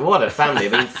a family. I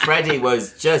mean, Freddie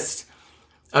was just...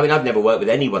 I mean, I've never worked with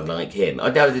anyone like him.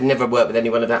 I'd never worked with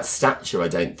anyone of that stature, I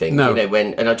don't think. No.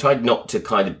 And I tried not to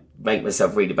kind of make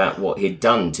myself read about what he'd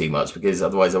done too much, because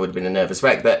otherwise I would have been a nervous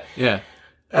wreck. But he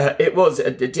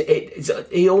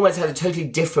almost had a totally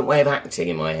different way of acting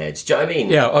in my head. Do you know what I mean?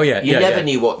 Yeah. Oh, yeah. You never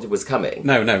knew what was coming.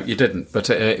 No, you didn't. But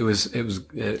it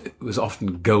was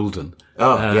often golden.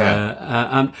 Oh,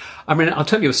 yeah. And I mean, I'll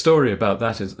tell you a story about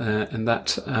that.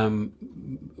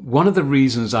 One of the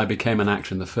reasons I became an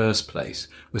actor in the first place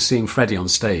was seeing Freddie on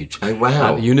stage. Oh,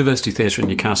 wow. At the University Theatre in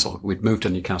Newcastle. We'd moved to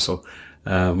Newcastle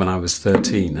when I was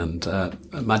 13, and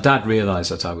my dad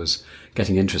realised that I was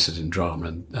getting interested in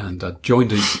drama, and I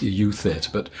joined a youth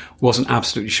theatre, but wasn't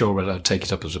absolutely sure whether I'd take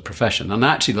it up as a profession. And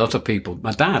actually, a lot of people,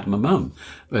 my dad, my mum,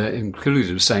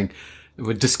 included,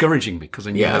 were discouraging me because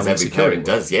they knew how as every parent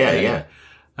does. Yeah.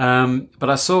 But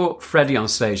I saw Freddie on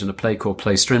stage in a play called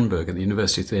Play Strindberg at the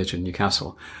University Theatre in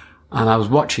Newcastle, and I was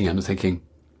watching him and thinking,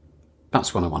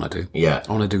 that's what I want to do. Yeah.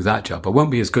 I want to do that job. I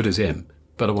won't be as good as him,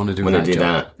 but I want to do that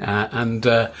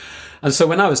job. And so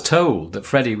when I was told that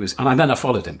Freddie was, and then I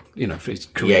followed him, for his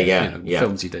career,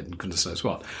 films he did and goodness knows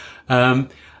what. But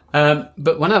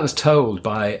when I was told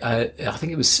by, I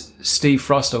think it was Steve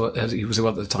Frost, or he was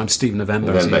at the time, Steve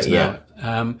November, as he is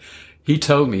now. He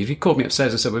told me, he called me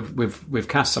upstairs and said, we've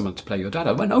cast someone to play your dad.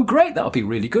 I went, oh, great, that'll be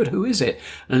really good. Who is it?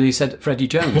 And he said, Freddie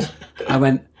Jones. I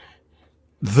went,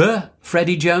 the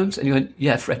Freddie Jones? And he went,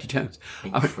 yeah, Freddie Jones.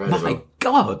 Incredible. I went, my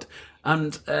God.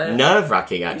 And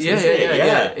nerve-wracking, actually.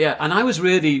 Yeah. And I was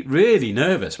really, really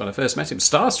nervous when I first met him,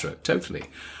 starstruck, totally.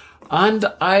 And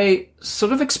I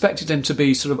sort of expected him to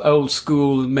be sort of old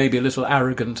school and maybe a little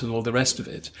arrogant and all the rest of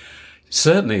it.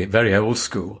 Certainly very old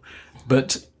school,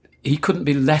 but he couldn't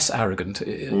be less arrogant.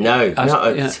 No,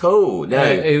 not at all.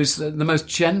 No, he was the most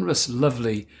generous,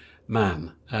 lovely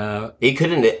man. He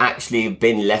couldn't actually have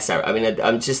been less arrogant. I mean,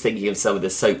 I'm just thinking of some of the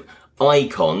soap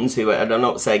icons who, and I'm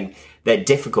not saying they're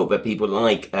difficult, but people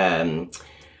like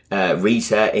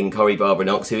Rita in Corrie Barbara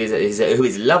Knox, who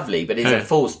is lovely, but is a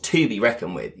force to be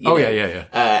reckoned with.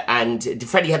 And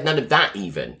Freddie had none of that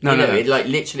even. No.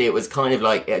 Literally, it was kind of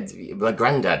like my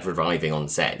granddad arriving on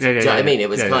set. Do you know what I mean? It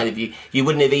was kind of you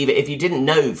wouldn't have even, if you didn't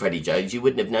know Freddie Jones, you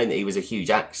wouldn't have known that he was a huge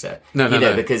actor.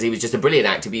 No, because he was just a brilliant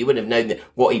actor, but you wouldn't have known that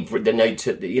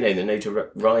the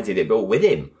notoriety that brought with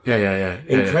him.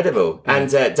 Incredible. And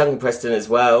Duncan Preston as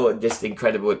well, just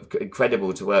incredible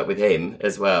to work with him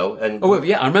as well. And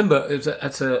I remember it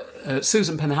was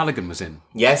Susan Penhaligon was in.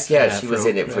 Yes, she was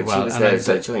in it. She was there,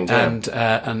 so joined.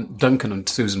 And Duncan and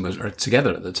Susan were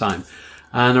together at the time.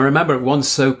 And I remember at one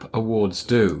soap awards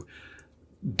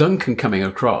Duncan coming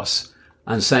across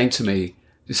and saying to me,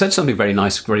 he said something very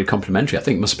nice, very complimentary. I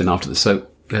think it must have been after the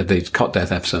soap, the Cot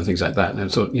Death episode and things like that. And I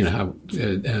thought, how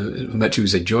much he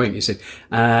was enjoying. He said,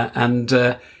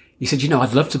 he said,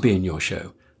 I'd love to be in your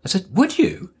show. I said, would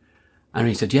you? And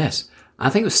he said, yes. I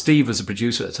think it was Steve was the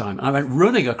producer at the time. And I went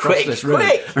running across this room.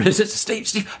 And I said, Steve,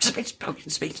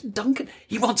 speak to Duncan.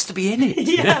 He wants to be in it.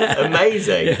 Yeah,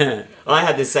 amazing. I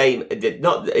had the same,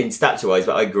 not in stature-wise,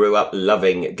 but I grew up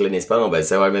loving Glynis Barber.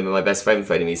 So I remember my best friend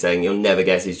phoning me saying, you'll never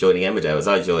guess who's joining Emmerdale as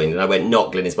I joined. And I went,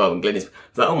 not Glynis Barber. And Glynis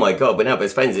was like, oh my God, we're now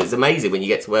best friends. It's amazing when you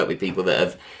get to work with people that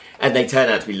have, and they turn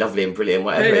out to be lovely and brilliant,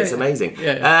 whatever. It's amazing.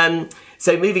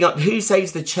 So moving on, who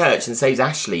saves the church and saves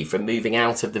Ashley from moving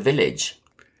out of the village?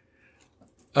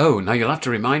 Oh, now you'll have to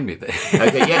remind me.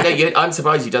 Okay, I'm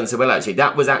surprised you've done so well, actually.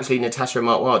 That was actually Natasha and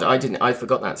Mark Wilde. I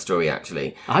forgot that story,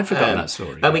 actually. I'd forgotten that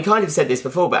story. And we kind of said this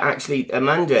before, but actually,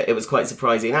 Amanda, it was quite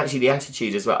surprising. And actually, the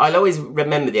attitude as well. I'll always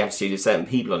remember the attitude of certain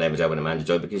people on Emmerdale when Amanda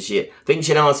joined, because I think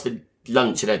she'd asked for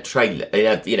lunch in a trailer,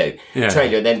 trailer,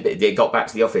 and then they got back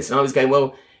to the office. And I was going,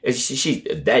 well, she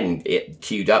then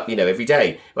queued up, every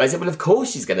day. But I said, well, of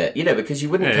course she's going to, because you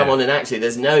wouldn't come on and actually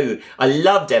I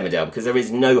loved Emmerdale because there is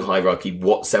no hierarchy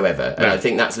whatsoever. And I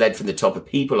think that's led from the top of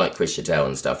people like Chris Chattel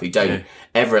and stuff who don't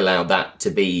ever allow that to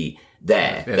be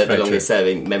there, that the longest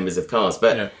serving members of cast.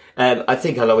 But I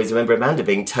think I'll always remember Amanda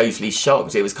being totally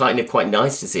shocked. It was kind of quite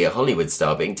nice to see a Hollywood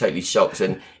star being totally shocked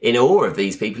and in awe of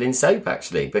these people in soap,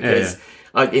 actually, because...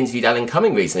 I interviewed Alan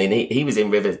Cumming recently, and he was in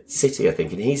River City, I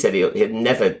think, and he said he'd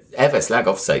never, ever slag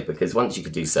off soap, because once you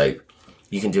could do soap,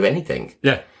 you can do anything.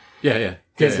 Yeah. Yeah.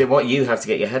 Because what you have to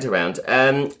get your head around.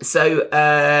 What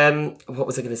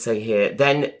was I going to say here?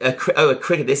 Then, a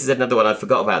cricket. This is another one I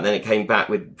forgot about. And then it came back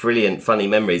with brilliant, funny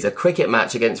memories. A cricket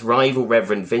match against rival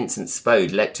Reverend Vincent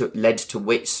Spode led to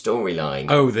which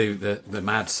storyline? Oh, the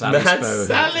Mad Sally Spode.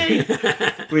 Sally!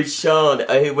 With Sean,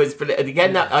 who was brilliant. And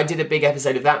again, I did a big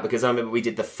episode of that because I remember we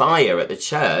did the fire at the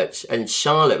church and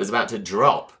Charlotte was about to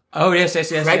drop. Oh, yes.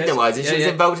 Pregnant-wise, and she was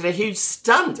involved in a huge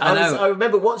stunt. I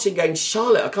remember watching going,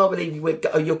 Charlotte, I can't believe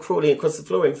you're crawling across the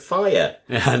floor in fire.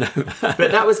 Yeah, I know.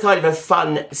 But that was kind of a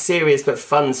fun, serious but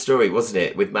fun story, wasn't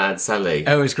it, with Mad Sally?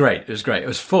 Oh, it was great. It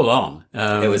was full on.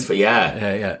 It was,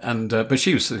 Yeah. And, but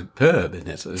she was superb in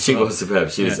it. She was superb.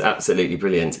 She was absolutely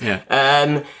brilliant.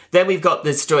 Yeah. Then we've got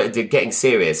the story, getting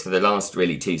serious for the last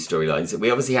really two storylines.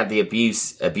 We obviously had the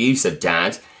abuse of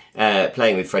Dad.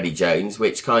 Playing with Freddie Jones,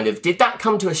 which kind of did that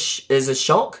come to as a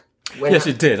shock? Yes,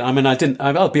 it did. I mean,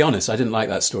 I'll be honest, I didn't like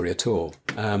that story at all.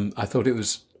 I thought it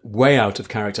was way out of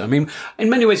character. I mean, in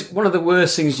many ways, one of the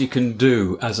worst things you can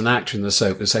do as an actor in the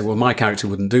soap is say, well, my character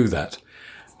wouldn't do that.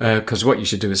 Because what you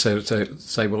should do is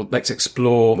say, well, let's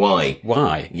explore why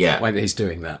he's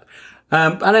doing that.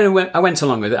 And I went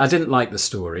along with it. I didn't like the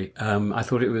story. I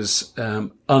thought it was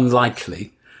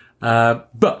unlikely.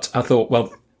 But I thought,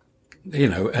 well,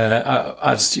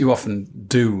 as you often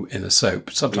do in a soap,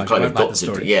 sometimes you won't like the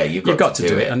story. You've got to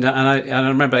do it. And I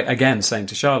remember again saying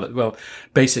to Charlotte, well,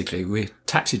 basically, we're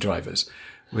taxi drivers.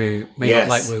 We may not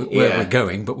like where we're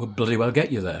going, but we'll bloody well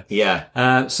get you there.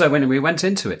 Yeah. So when we went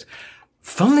into it,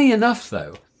 funnily enough,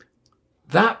 though,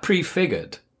 that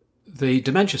prefigured the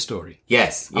dementia story.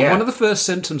 Yes. And one of the first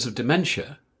symptoms of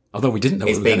dementia, although we didn't know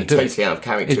what we were going to do, totally out of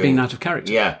character. is being out of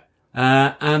character. Yeah.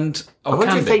 I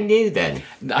wonder if they knew then.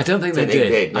 I don't think they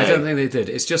did. I don't think they did.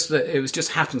 It's just that it was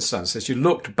just happenstance. As you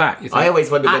looked back, you think, I always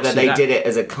wondered whether they did it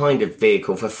as a kind of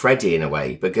vehicle for Freddie in a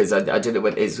way, because I don't know.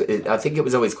 I think it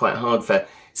was always quite hard for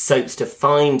soaps to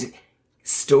find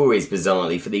stories,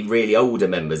 bizarrely, for the really older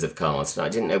members of cast. And I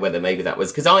didn't know whether maybe that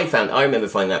was because I remember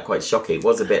finding that quite shocking. It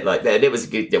was a bit like that.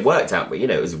 It worked out, but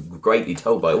it was greatly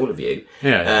told by all of you.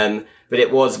 Yeah. But it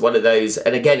was one of those,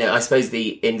 and again, I suppose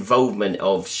the involvement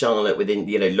of Charlotte within,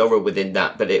 Laura within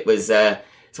that, but it was,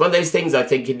 it's one of those things I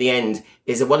think in the end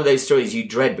is one of those stories you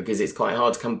dread because it's quite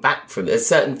hard to come back from. There's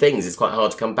certain things it's quite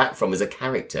hard to come back from as a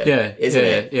character, isn't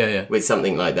it? Yeah. With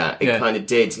something like that. It kind of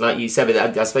did, like you said,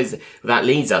 but I suppose that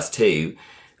leads us to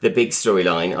the big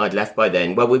storyline I'd left by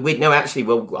then. Well,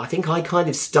 I think I kind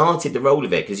of started the role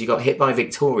of it because you got hit by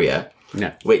Victoria.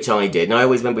 Yeah. Which I did. And I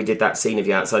always remember we did that scene of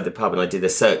you outside the pub and I did a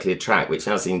circular track, which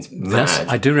now seems mad. Yes,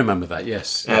 I do remember that,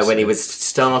 yes. When he was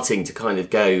starting to kind of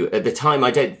go. At the time,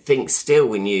 I don't think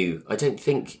we knew. I don't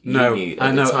think you knew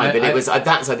at the time. But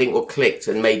that's, I think, what clicked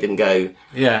and made them go.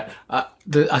 Yeah.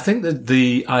 I think that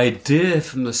the idea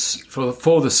for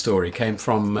the story came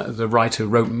from the writer who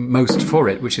wrote most for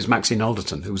it, which is Maxine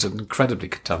Alderton, who was an incredibly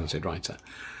talented writer.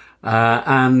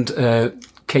 And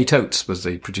Kate Oates was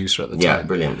the producer at the time. Yeah,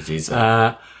 brilliant producer.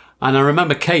 And I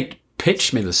remember Kate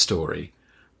pitched me the story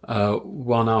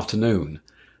one afternoon,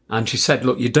 and she said,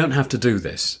 look, you don't have to do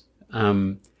this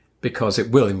because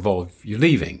it will involve you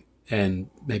leaving in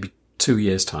maybe 2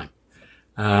 years' time.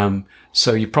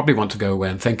 So you probably want to go away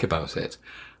and think about it.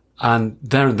 And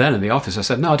there and then in the office, I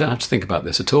said, no, I don't have to think about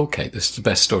this at all, Kate. This is the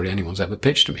best story anyone's ever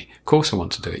pitched to me. Of course I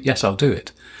want to do it. Yes, I'll do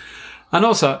it. And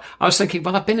also, I was thinking,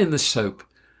 well, I've been in this soap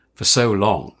for so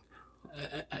long,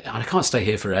 I can't stay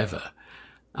here forever.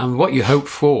 And what you hope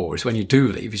for is when you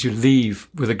do leave, is you leave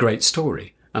with a great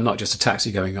story and not just a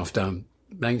taxi going off down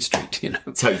Main Street,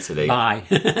 Totally. Bye.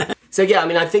 So yeah, I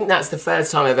mean, I think that's the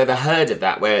first time I've ever heard of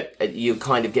that, where you're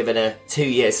kind of given a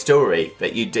 2-year story,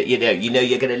 but you know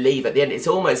you're going to leave at the end. It's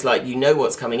almost like you know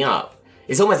what's coming up.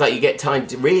 It's almost like you get time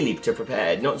to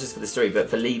prepare, not just for the story, but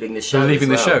for leaving the show.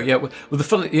 The show, yeah. Well, the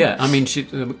funny, yeah. I mean,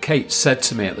 Kate said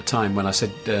to me at the time when I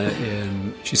said,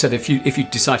 she said, if you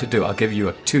decide to do it, I'll give you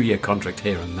a 2-year contract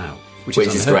here and now, which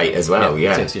is great as well.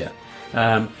 Yeah, it is,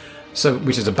 yeah. So,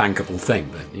 which is a bankable thing,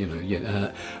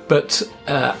 then, but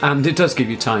and it does give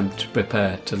you time to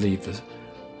prepare to leave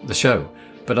the show.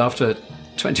 But after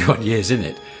 21 years in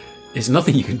it, there's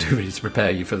nothing you can do really to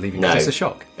prepare you for leaving. No. It's a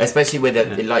shock. Especially with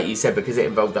like you said, because it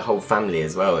involved the whole family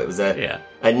as well. It was a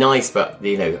nice but,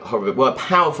 horrible, well, a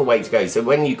powerful way to go. So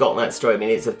when you got that story, I mean,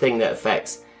 it's a thing that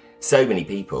affects so many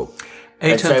people.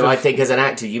 And so I think as an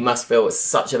actor, you must feel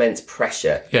such immense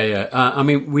pressure. Yeah. I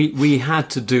mean, we had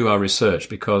to do our research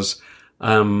because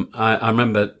I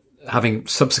remember having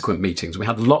subsequent meetings. We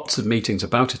had lots of meetings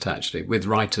about it, actually, with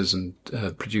writers and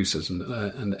producers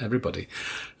and everybody.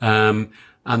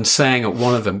 And saying at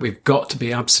one of them, we've got to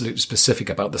be absolutely specific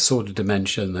about the sort of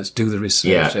dementia. Let's do the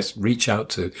research. Let's reach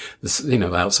out to the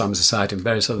Alzheimer's Society and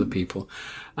various other people.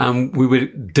 And we were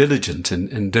diligent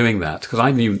in doing that because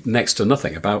I knew next to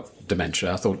nothing about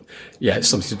dementia. I thought, it's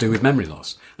something to do with memory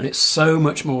loss. And it's so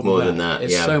much more than that.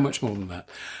 It's so much more than that.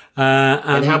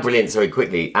 And how brilliant, sorry,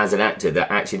 quickly, as an actor,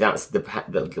 that actually that's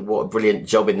what a brilliant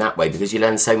job in that way, because you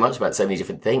learn so much about so many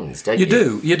different things, don't you?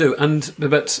 You do.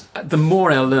 But the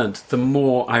more I learned, the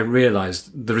more I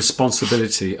realised the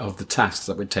responsibility of the tasks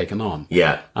that we'd taken on.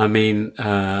 Yeah. I mean,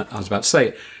 I was about to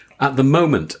say, at the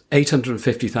moment,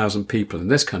 850,000 people in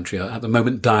this country are at the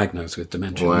moment diagnosed with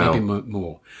dementia, maybe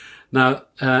more. Now,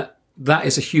 that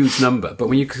is a huge number, but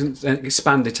when you can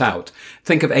expand it out,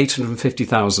 think of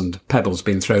 850,000 pebbles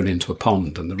being thrown into a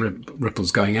pond and the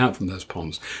ripples going out from those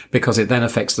ponds, because it then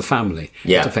affects the family,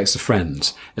 it affects the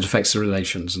friends, it affects the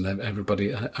relations and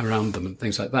everybody around them and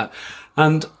things like that.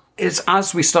 And it's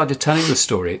as we started telling the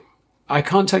story, I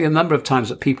can't tell you the number of times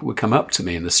that people would come up to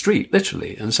me in the street,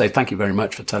 literally, and say, thank you very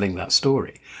much for telling that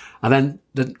story. And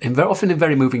then, often in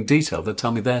very moving detail, they'll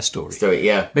tell me their story.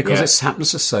 Because it happens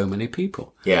to so many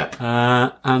people.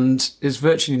 And it's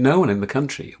virtually no one in the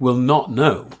country will not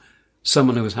know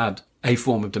someone who has had a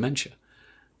form of dementia.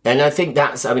 And I think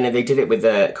they did it with,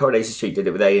 Coronation Street did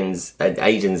it with Aidan's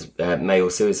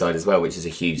male suicide as well, which is a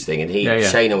huge thing. And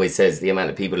Shane always says the amount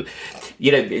of people,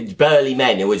 burly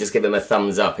men who will just give him a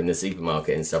thumbs up in the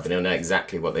supermarket and stuff, and he'll know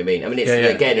exactly what they mean. I mean,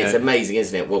 it's amazing,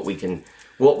 isn't it, what we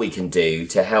can do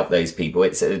to help those people.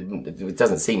 It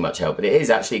doesn't seem much help, but it is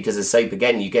actually, because of Soap,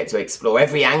 again, you get to explore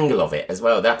every angle of it as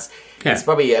well. It's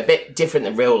probably a bit different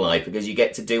than real life, because you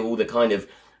get to do all the kind of,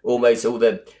 almost all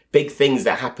the big things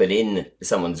that happen in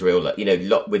someone's real life,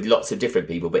 with lots of different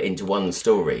people, but into one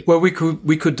story. Well, we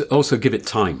could also give it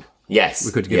time. Yes.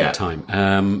 We could give it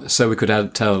time. So we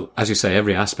could tell, as you say,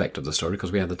 every aspect of the story,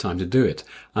 because we had the time to do it.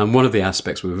 And one of the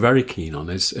aspects we were very keen on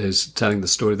is telling the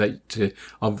story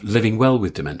of living well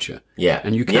with dementia. Yeah.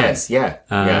 And you can. Yes,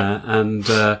 And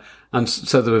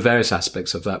so there were various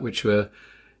aspects of that which were,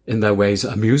 in their ways,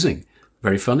 amusing,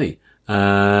 very funny.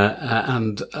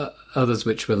 And others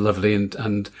which were lovely,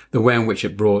 and the way in which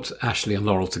it brought Ashley and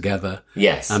Laurel together.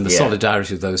 Yes. And the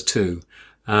solidarity of those two.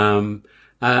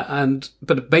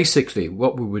 But basically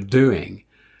what we were doing,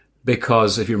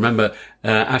 because if you remember,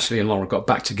 Ashley and Laurel got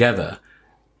back together,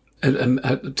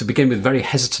 to begin with very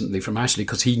hesitantly from Ashley,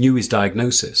 because he knew his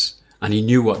diagnosis and he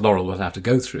knew what Laurel would have to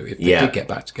go through if they did get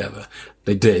back together.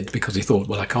 They did, because he thought,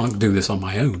 well, I can't do this on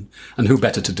my own, and who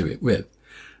better to do it with?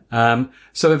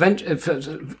 So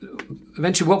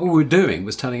eventually what we were doing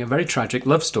was telling a very tragic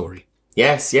love story.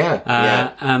 Yes,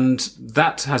 and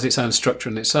that has its own structure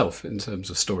in itself in terms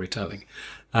of storytelling,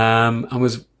 and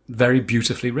was very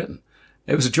beautifully written.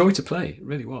 It was a joy to play. It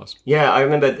really was. Yeah, I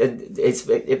remember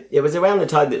it was around the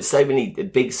time that so many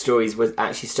big stories was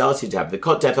actually started to happen. The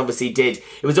Cot Death obviously did.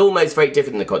 It was almost very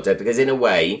different than the Cot Death, because in a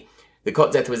way, the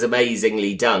Cot Death was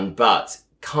amazingly done, but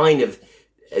kind of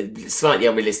slightly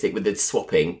unrealistic with the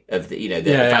swapping of the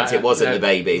fact it wasn't the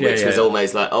baby, which was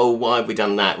almost like, oh, why have we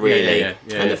done that, really?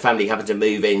 And the family happened to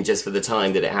move in just for the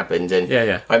time that it happened. And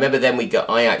I remember then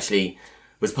I actually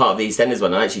was part of the EastEnders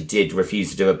one. I actually did refuse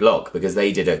to do a block because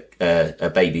they did a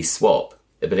baby swap,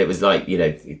 but it was like,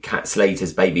 Cat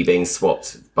Slater's baby being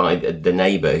swapped by the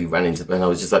neighbour who ran into, and I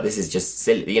was just like, this is just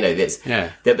silly,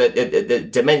 the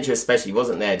dementia especially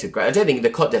wasn't there to grab. I don't think the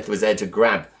Cot Death was there to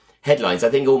grab headlines. I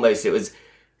think almost it was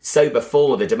so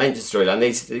before the dementia storyline,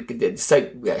 they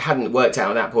hadn't worked out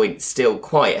at that point still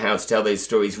quite how to tell those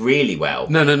stories really well.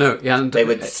 No. Yeah, and they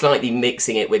were slightly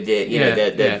mixing it with the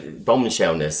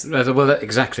bombshellness. Well,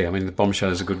 exactly. I mean, the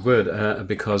bombshell is a good word,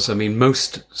 because, I mean,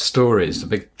 most stories, the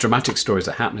big dramatic stories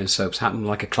that happen in soaps, happen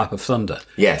like a clap of thunder.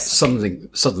 Yes. Something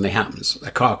suddenly happens.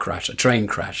 A car crash, a train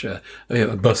crash, a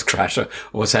bus crash, or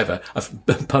whatever, a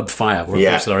pub fire, of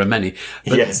which there are many.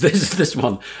 But this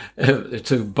one,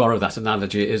 to borrow that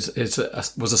analogy, was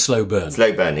a slow burn.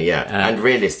 Slow burner, and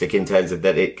realistic in terms of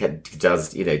that it does,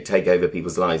 take over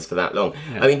people's lives for that long.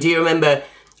 I mean, do you remember,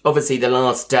 obviously, the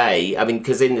last day? I mean,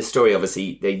 because in the story,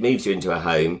 obviously, they moved you into a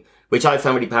home, which I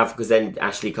found really powerful, because then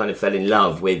Ashley kind of fell in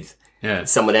love with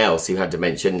someone else who had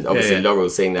dementia. Obviously, Laurel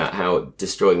seeing that, how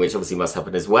destroying, which obviously must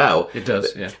happen as well. It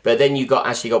does, But then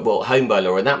Ashley got brought home by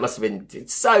Laurel, and that must have been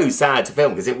so sad to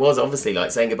film, because it was obviously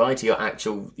like saying goodbye to your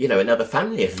actual, another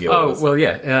family of yours. Oh, well,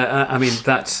 I mean,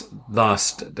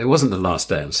 it wasn't the last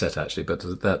day on set, actually, but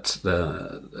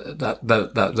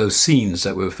those scenes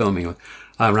that we were filming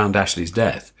around Ashley's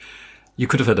death, you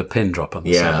could have heard a pin drop on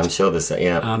the set. Yeah, I'm sure there's that,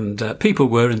 yeah. And people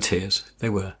were in tears. They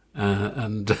were.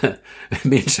 And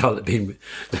me and Charlotte being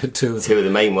two of the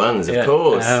main ones, of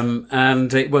course.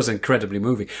 And it was incredibly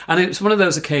moving. And it's one of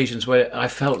those occasions where I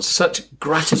felt such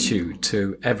gratitude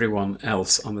to everyone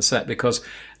else on the set, because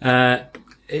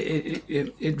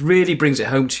it really brings it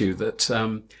home to you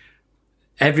that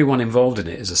everyone involved in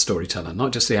it is a storyteller,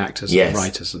 not just the actors and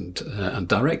writers and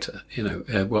director.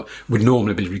 What would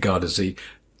normally be regarded as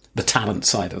the talent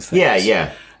side of things.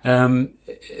 Yeah.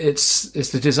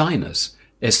 It's the designers.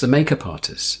 It's the makeup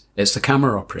artists. It's the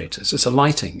camera operators. It's the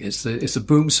lighting. It's the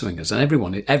boom swingers, and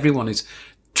everyone is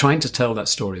trying to tell that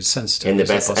story as sensitive in the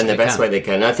best way they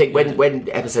can. I think when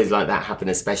episodes like that happen,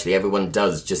 especially, everyone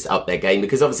does just up their game,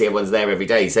 because obviously everyone's there every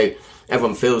day, so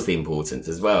everyone feels the importance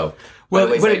as well.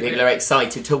 People are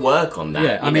excited to work on that.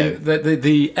 Yeah, I mean,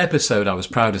 the episode I was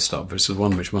proudest of was the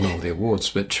one which won all the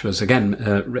awards, which was again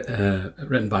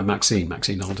written by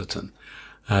Maxine Alderton.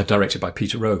 Directed by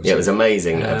Peter Rose. Yeah, it was an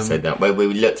amazing episode, that, where we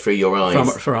looked through your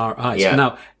eyes. For our eyes. Yeah.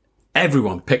 Now,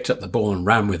 everyone picked up the ball and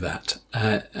ran with that.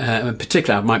 And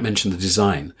particularly, I might mention the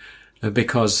design,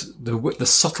 because the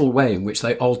subtle way in which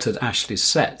they altered Ashley's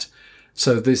set.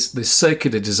 So this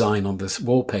circular design on this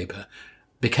wallpaper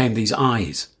became these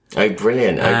eyes. Oh,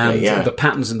 brilliant. Okay, and yeah. the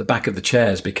patterns in the back of the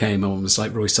chairs became almost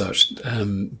like Roy Sarch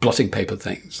blotting paper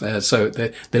things. So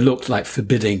they looked like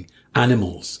forbidding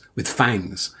animals with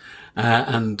fangs.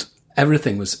 And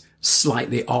everything was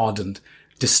slightly odd and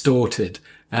distorted.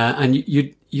 And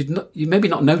you'd maybe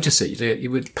not notice it. It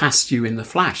would pass you in the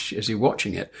flash as you're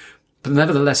watching it. But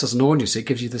nevertheless, as an audience, it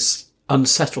gives you this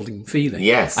unsettling feeling.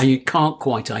 Yes. And you can't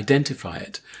quite identify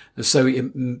it. So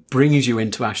it brings you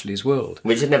into Ashley's world.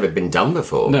 Which had never been done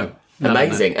before. No.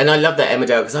 Amazing. And I love that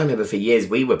Emmerdale, because I remember for years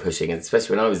we were pushing, and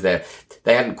especially when I was there,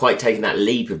 they hadn't quite taken that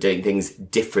leap of doing things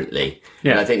differently.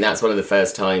 Yeah. And I think that's one of the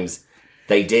first times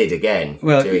they did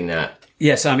doing that.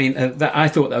 Yes, I mean, I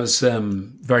thought that was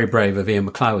very brave of Ian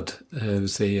McLeod,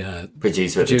 who's the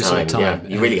producer at the time. Yeah,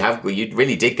 you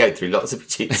really did go through lots of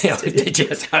producers. Yeah, I did.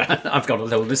 Yes. I've got a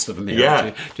little list of them here.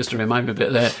 Yeah. Just to remind me a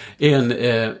bit.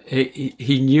 Ian,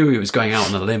 he knew he was going out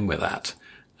on a limb with that.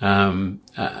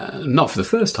 Not for the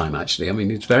first time, actually. I mean,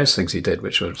 there's various things he did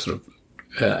which were sort of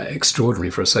extraordinary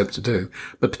for a soap to do,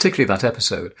 but particularly that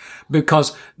episode,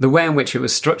 because the way in which it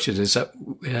was structured is that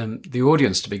the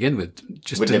audience, to begin with,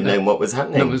 just wouldn't have known what was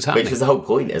happening, which was the whole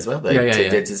point as well, though,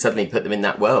 to suddenly put them in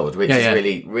that world, which is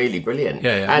really, really brilliant.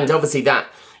 And obviously that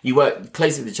you work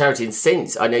closely with the charity, and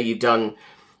since I know you've done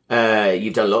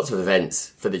lots of events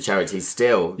for the charity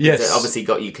still. Yes. It obviously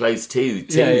got you close to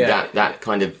that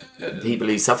kind of people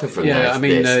who suffer from that. Yeah, I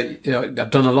mean,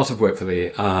 I've done a lot of work for the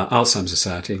Alzheimer's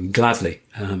Society, and gladly,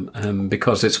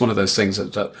 because it's one of those things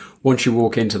that once you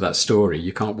walk into that story,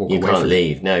 you can't walk away from it. You can't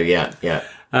leave. No, yeah.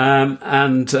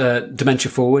 And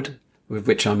Dementia Forward, with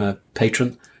which I'm a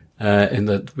patron in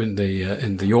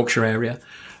the Yorkshire area.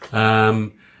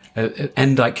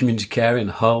 Endike Community Care in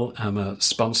Hull, I'm a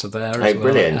sponsor there as well.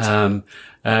 Brilliant.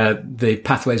 The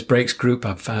Pathways Breaks group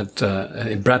I've had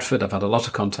in Bradford, I've had a lot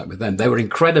of contact with them. They were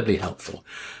incredibly helpful.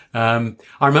 I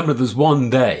remember there was one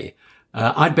day,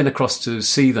 I'd been across to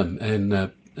see them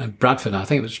in Bradford, I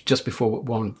think it was just before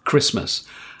one Christmas,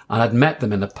 and I'd met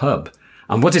them in a pub.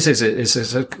 And what it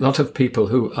is a lot of people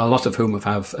a lot of whom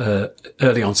have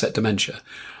early onset dementia,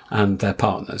 and their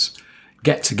partners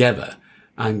get together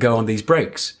and go on these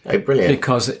breaks. Oh, brilliant.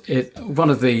 Because one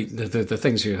of the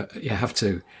things you have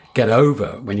to get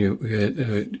over when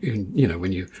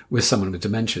when you with someone with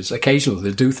dementia is occasionally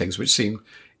they do things which seem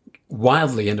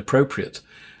wildly inappropriate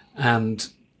and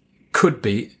could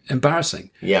be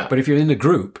embarrassing. Yeah. But if you're in a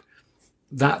group,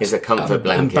 that is a comfort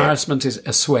blanket. Embarrassment is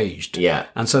assuaged. Yeah.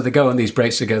 And so they go on these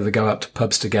breaks together, they go out to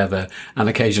pubs together, and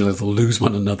occasionally they'll lose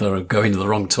one another or go into the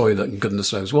wrong toilet and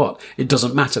goodness knows what. It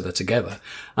doesn't matter, they're together.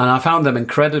 And I found them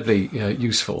incredibly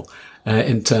useful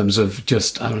in terms of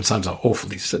just, I mean, it sounds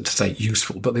awfully to say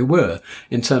useful, but they were,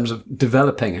 in terms of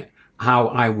developing how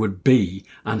I would be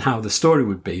and how the story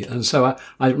would be. And so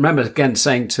I remember again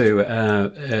saying to,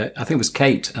 I think it was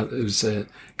Kate,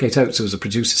 Kate Oates, who was a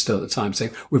producer still at the time, saying,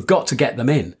 we've got to get them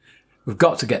in. We've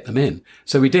got to get them in.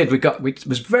 So we did. It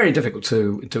was very difficult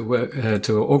to work,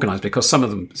 to organise, because some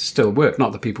of them still work,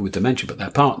 not the people with dementia, but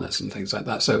their partners and things like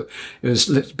that. So it was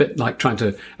a little bit like trying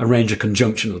to arrange a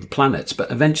conjunction of the planets. But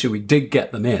eventually we did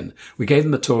get them in. We gave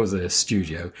them a tour of the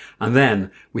studio, and then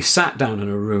we sat down in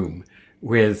a room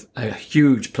with a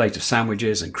huge plate of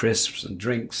sandwiches and crisps and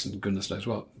drinks and goodness knows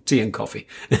what, tea and coffee.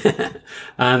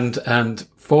 and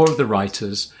four of the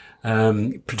writers,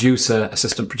 producer,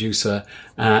 assistant producer,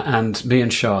 and me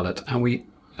and Charlotte. And we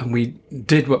and we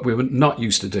did what we were not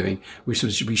used to doing, which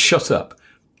was we shut up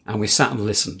and we sat and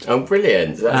listened. Oh,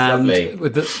 brilliant. That's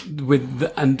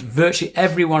lovely. And virtually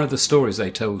every one of the stories they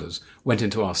told us went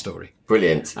into our story.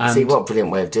 Brilliant. See, what a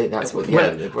brilliant way of doing it. That's what,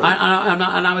 yeah. Well,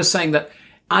 and I was saying that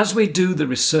as we do the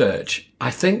research, I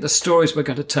think the stories we're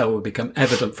going to tell will become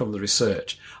evident from the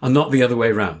research and not the other way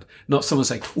around. Not someone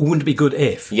saying, wouldn't it be good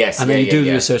if? Yes. And then you do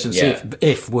the research and see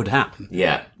if would happen.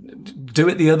 Yeah. Do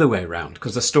it the other way around,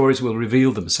 because the stories will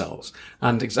reveal themselves.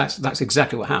 And that's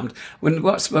exactly what happened.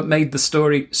 What made the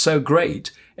story so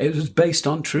great, it was based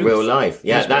on truth. Real life.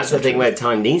 Yeah, that's the thing where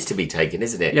time needs to be taken,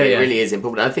 isn't it? Yeah, it really is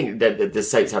important. I think that the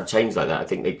soaps have changed like that. I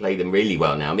think they play them really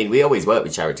well now. I mean, we always work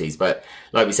with charities, but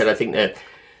like we said, I think that,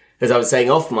 as I was saying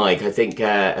off mic, I think,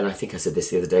 and I think I said this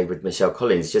the other day with Michelle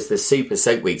Collins, just the super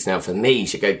soap weeks now for me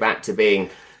should go back to being,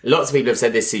 lots of people have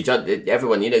said this to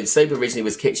everyone, soap originally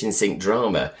was kitchen sink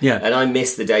drama. Yeah. And I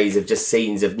miss the days of just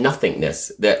scenes of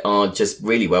nothingness that are just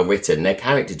really well written. They're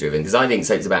character driven, because I think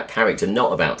soap's about character,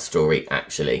 not about story,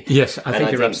 actually. Yes, I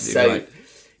think you're absolutely right.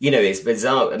 It's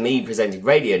bizarre. Me presenting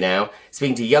radio now,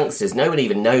 speaking to youngsters, no one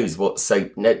even knows what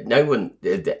soap. No one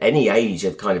at any age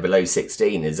of kind of below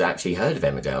 16 has actually heard of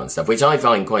Emmerdale and stuff, which I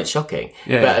find quite shocking.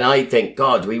 Yeah. And I think,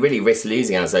 God, we really risk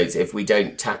losing our soaps if we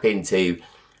don't tap into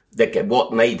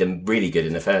what made them really good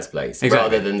in the first place,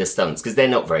 rather than the stunts, because they're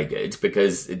not very good,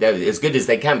 because they're as good as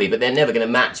they can be, but they're never going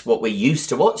to match what we're used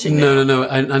to watching now. No.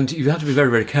 And you have to be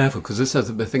very, very careful, because this is,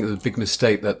 I think, the big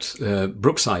mistake that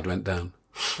Brookside went down.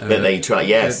 That they try,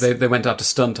 yes. They went after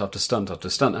stunt after stunt after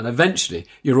stunt, and eventually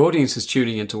your audience is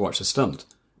tuning in to watch a stunt,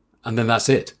 and then that's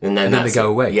it. And then they go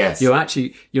away. Yes.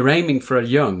 You're aiming for a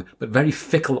young but very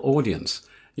fickle audience.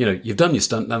 You've done your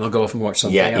stunt, then they'll go off and watch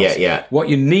something else. Yeah. What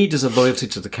you need is a loyalty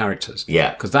to the characters.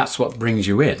 Yeah. Because that's what brings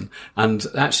you in. And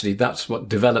actually, that's what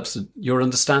develops your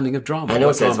understanding of drama. And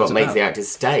also it's what makes the actors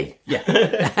stay.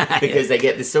 Yeah. Because they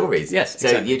get the stories. Yes, So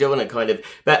exactly. you don't want to kind of...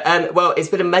 But, it's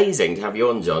been amazing to have you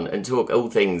on, John, and talk all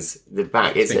things the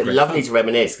back. It's lovely to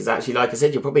reminisce, because actually, like I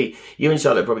said, you and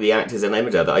Charlotte are probably the actors in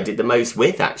Emmerdale that I did the most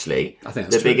with, actually. I think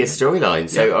that's the biggest storyline.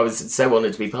 So I was so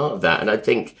honoured to be part of that. And I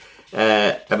think...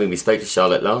 we spoke to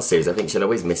Charlotte last series. I think she'll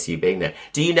always miss you being there.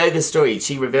 Do you know the story?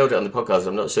 She revealed it on the podcast.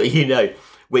 I'm not sure you know,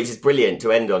 which is brilliant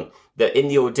to end on. That in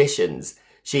the auditions,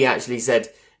 she actually said,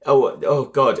 "Oh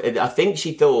God!" I think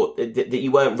she thought that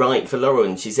you weren't right for Laurel,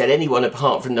 and she said anyone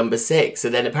apart from number 6.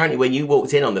 And then apparently, when you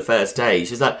walked in on the first day,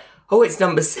 she was like, "Oh, it's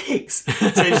number 6."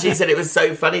 So she said it was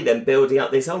so funny then building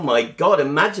up this, oh my God,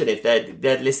 imagine if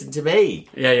they'd listened to me.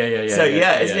 Yeah. So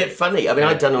isn't it funny? I mean,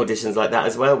 I've done auditions like that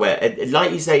as well, where,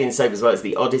 like you say in soap as well, it's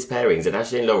the oddest pairings, and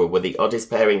Ashley and Laurel were the oddest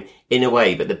pairing in a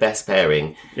way, but the best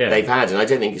pairing they've had. And I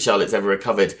don't think Charlotte's ever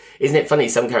recovered. Isn't it funny?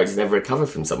 Some characters never recover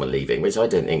from someone leaving, which I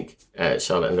don't think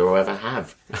Charlotte and Laurel ever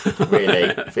have,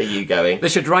 really, for you going. They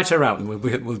should write her out, and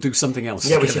we'll do something else.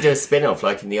 Yeah, we should do a spin-off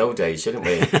like in the old days, shouldn't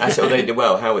we? Actually,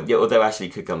 although Ashley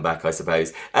could come back, I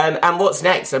suppose. And what's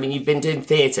next? I mean, you've been doing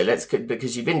theatre.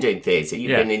 Because you've been doing theatre.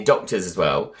 You've been in Doctors as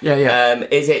well. Yeah.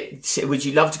 Would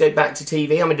you love to go back to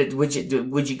TV? I mean,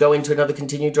 would you go into another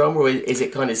continued drama, or is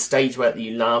it kind of stage work that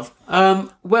you love?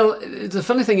 Well, the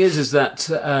funny thing is that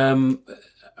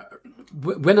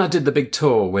when I did the big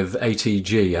tour with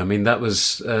ATG, I mean, that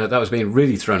was being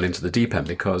really thrown into the deep end,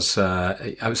 because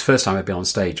it was the first time I'd been on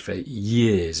stage for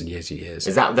years and years and years.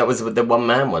 Is that was the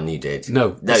one-man one you did?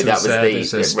 No, that was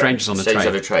the Strangers on a Train. Strangers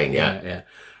on a Train, yeah.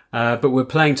 But we're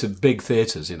playing to big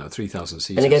theatres, 3,000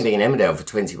 seats. And again, being in Emmerdale for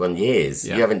 21 years,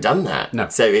 you haven't done that. No.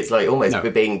 So it's like almost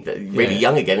being really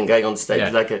young again and going on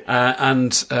stage like a...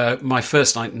 and my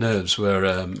first night nerves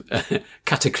were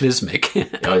cataclysmic.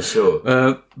 Oh,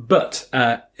 sure. But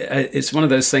it's one of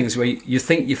those things where you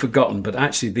think you've forgotten, but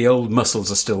actually the old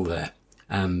muscles are still there.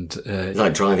 And it's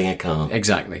like driving a car.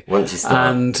 Exactly. Once you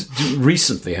start. And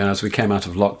recently, as we came out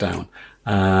of lockdown,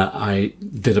 I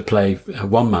did a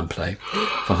one-man play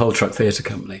for Hull Truck Theatre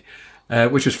Company,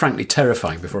 which was frankly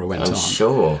terrifying before I went on. I'm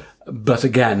sure. But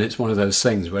again, it's one of those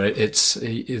things where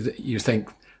you think,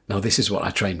 no, this is what I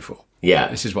trained for. Yeah.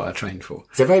 This is what I trained for.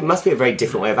 It must be a very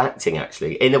different way of acting,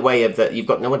 actually, in a way of that you've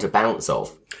got no one to bounce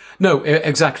off. No,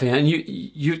 exactly. And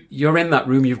you're in that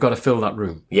room, you've got to fill that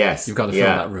room. Yes. You've got to fill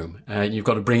that room. You've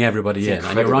got to bring everybody in.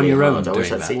 And you're on your own doing that. I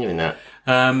wish I'd seen you in that.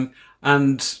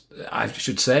 And I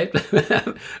should say,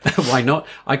 why not?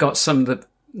 I got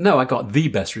the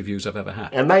best reviews I've ever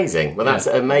had. Amazing. Well, that's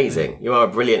amazing. You are a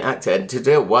brilliant actor. And to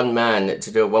do a one man,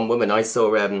 to do a one woman, I saw,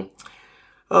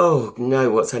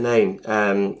 what's her name?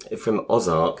 From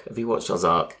Ozark. Have you watched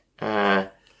Ozark?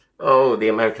 Oh, the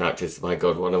American actress. My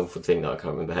God, one awful thing that I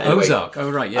can't remember. Anyway, Ozark.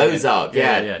 Oh, right. Yeah. Ozark,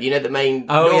 yeah. You know the main...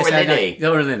 Laura Linney.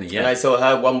 Laura Linney, yeah. And I saw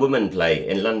her One Woman play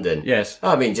in London. Yes.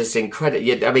 Oh, I mean, just incredible.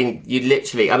 You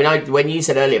literally... when you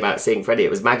said earlier about seeing Freddie,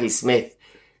 it was Maggie Smith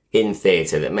in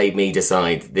theatre that made me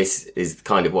decide this is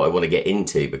kind of what I want to get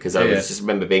into, because I just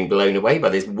remember being blown away by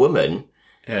this woman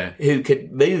who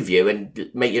could move you and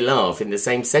make you laugh in the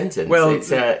same sentence. Well, it's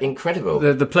incredible.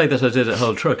 The play that I did at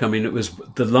Hull Truck, I mean, it was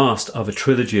the last of a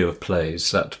trilogy of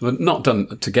plays that were not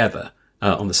done together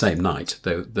on the same night,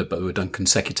 but were done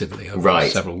consecutively over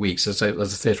several weeks as the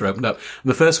theatre opened up. And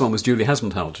the first one was Julie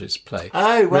Hasselthage's play,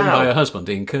 written by her husband,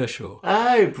 Ian Kershaw.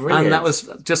 Oh, brilliant. And that was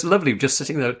just lovely, just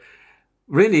sitting there.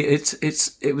 Really,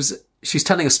 it was, she's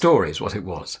telling a story is what it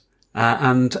was.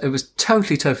 And it was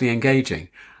totally engaging.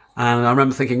 And I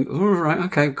remember thinking, oh, right,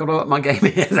 okay, I've got to up my game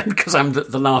here then, because I'm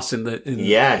the last in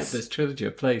this trilogy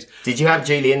of plays. Did you have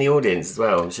Julie in the audience as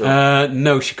well, I'm sure?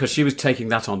 No, because she was taking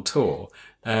that on tour.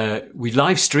 We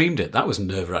live streamed it. That was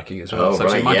nerve-wracking as well.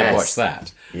 She might have watched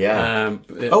that. Yeah.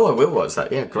 I will watch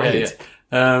that. Yeah, great.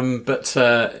 But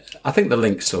I think the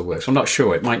link still works. I'm not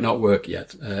sure. It might not work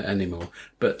yet anymore.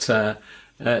 But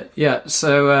it's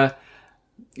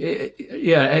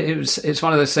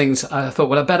one of those things. I thought,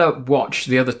 well, I better watch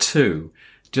the other two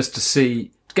just to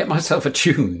get myself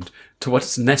attuned to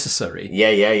what's necessary.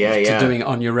 To doing it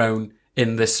on your own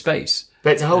in this space.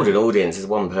 But to hold an audience as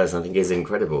one person, I think, is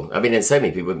incredible. I mean, and so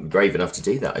many people wouldn't be brave enough to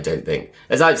do that, I don't think.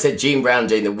 As I've said, Jean Brown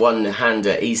doing the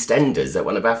one-hander EastEnders that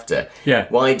won a BAFTA. Yeah.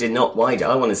 Why do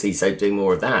I want to see Soap doing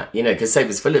more of that? You know, because Soap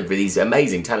is full of these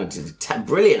amazing, talented,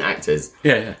 brilliant actors.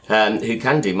 Who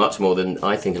can do much more than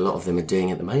I think a lot of them are doing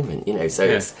at the moment, you know. So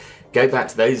it's... Go back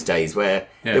to those days where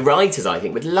the writers, I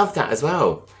think, would love that as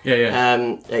well.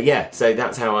 So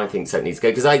that's how I think Soap needs to go.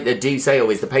 Because I do say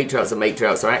always the patriarchs and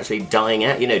matriarchs are actually dying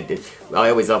out. You know, I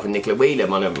always laugh with Nicola Whelan,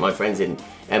 one of my friends in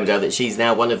Emmerdale, that she's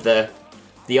now one of the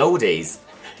oldies.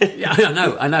 Yeah,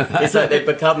 I know. It's like they've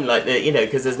become like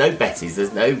because there's no Bettys,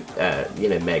 there's no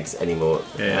Megs anymore.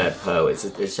 Pearl, it's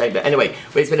a shame. But anyway,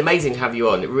 it's been amazing to have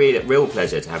you on. Real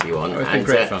pleasure to have you on. It's been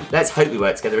great fun. Let's hope we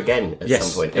work together again at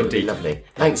some point. It would be lovely.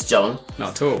 Thanks, John.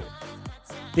 Not at all.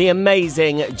 The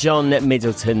amazing John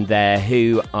Middleton there,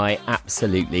 who I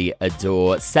absolutely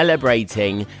adore,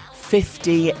 celebrating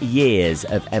 50 years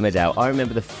of Emmerdale. I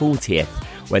remember the 40th.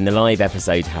 When the live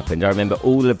episode happened, I remember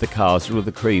all of the cast, all of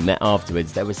the crew met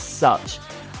afterwards. There was such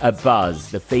a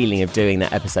buzz, the feeling of doing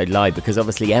that episode live, because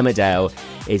obviously Emmerdale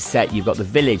is set, you've got the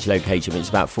village location, which is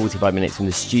about 45 minutes from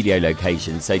the studio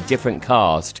location, so different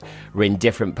cast were in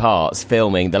different parts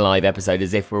filming the live episode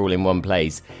as if we're all in one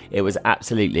place. It was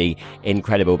absolutely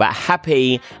incredible. But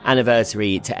happy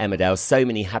anniversary to Emmerdale. So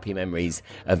many happy memories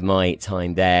of my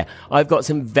time there. I've got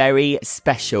some very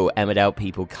special Emmerdale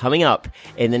people coming up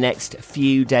in the next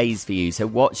few days for you, so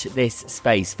watch this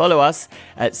space. Follow us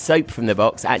at Soap From The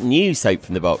Box, at New Soap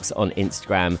From The Box on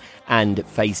Instagram and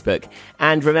Facebook.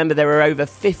 And remember, there are over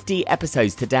 50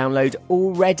 episodes to download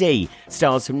already.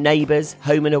 Stars from Neighbours,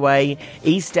 Home and Away,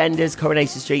 EastEnders,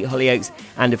 Coronation Street, Hollyoaks,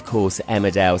 and of course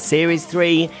Emmerdale. Series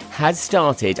 3 has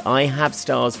started. I have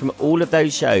stars from all of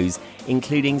those shows,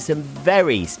 including some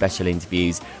very special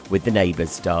interviews with the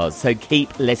Neighbours stars. So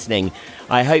keep listening.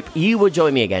 I hope you will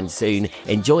join me again soon.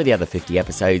 Enjoy the other 50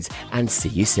 episodes and see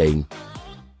you soon.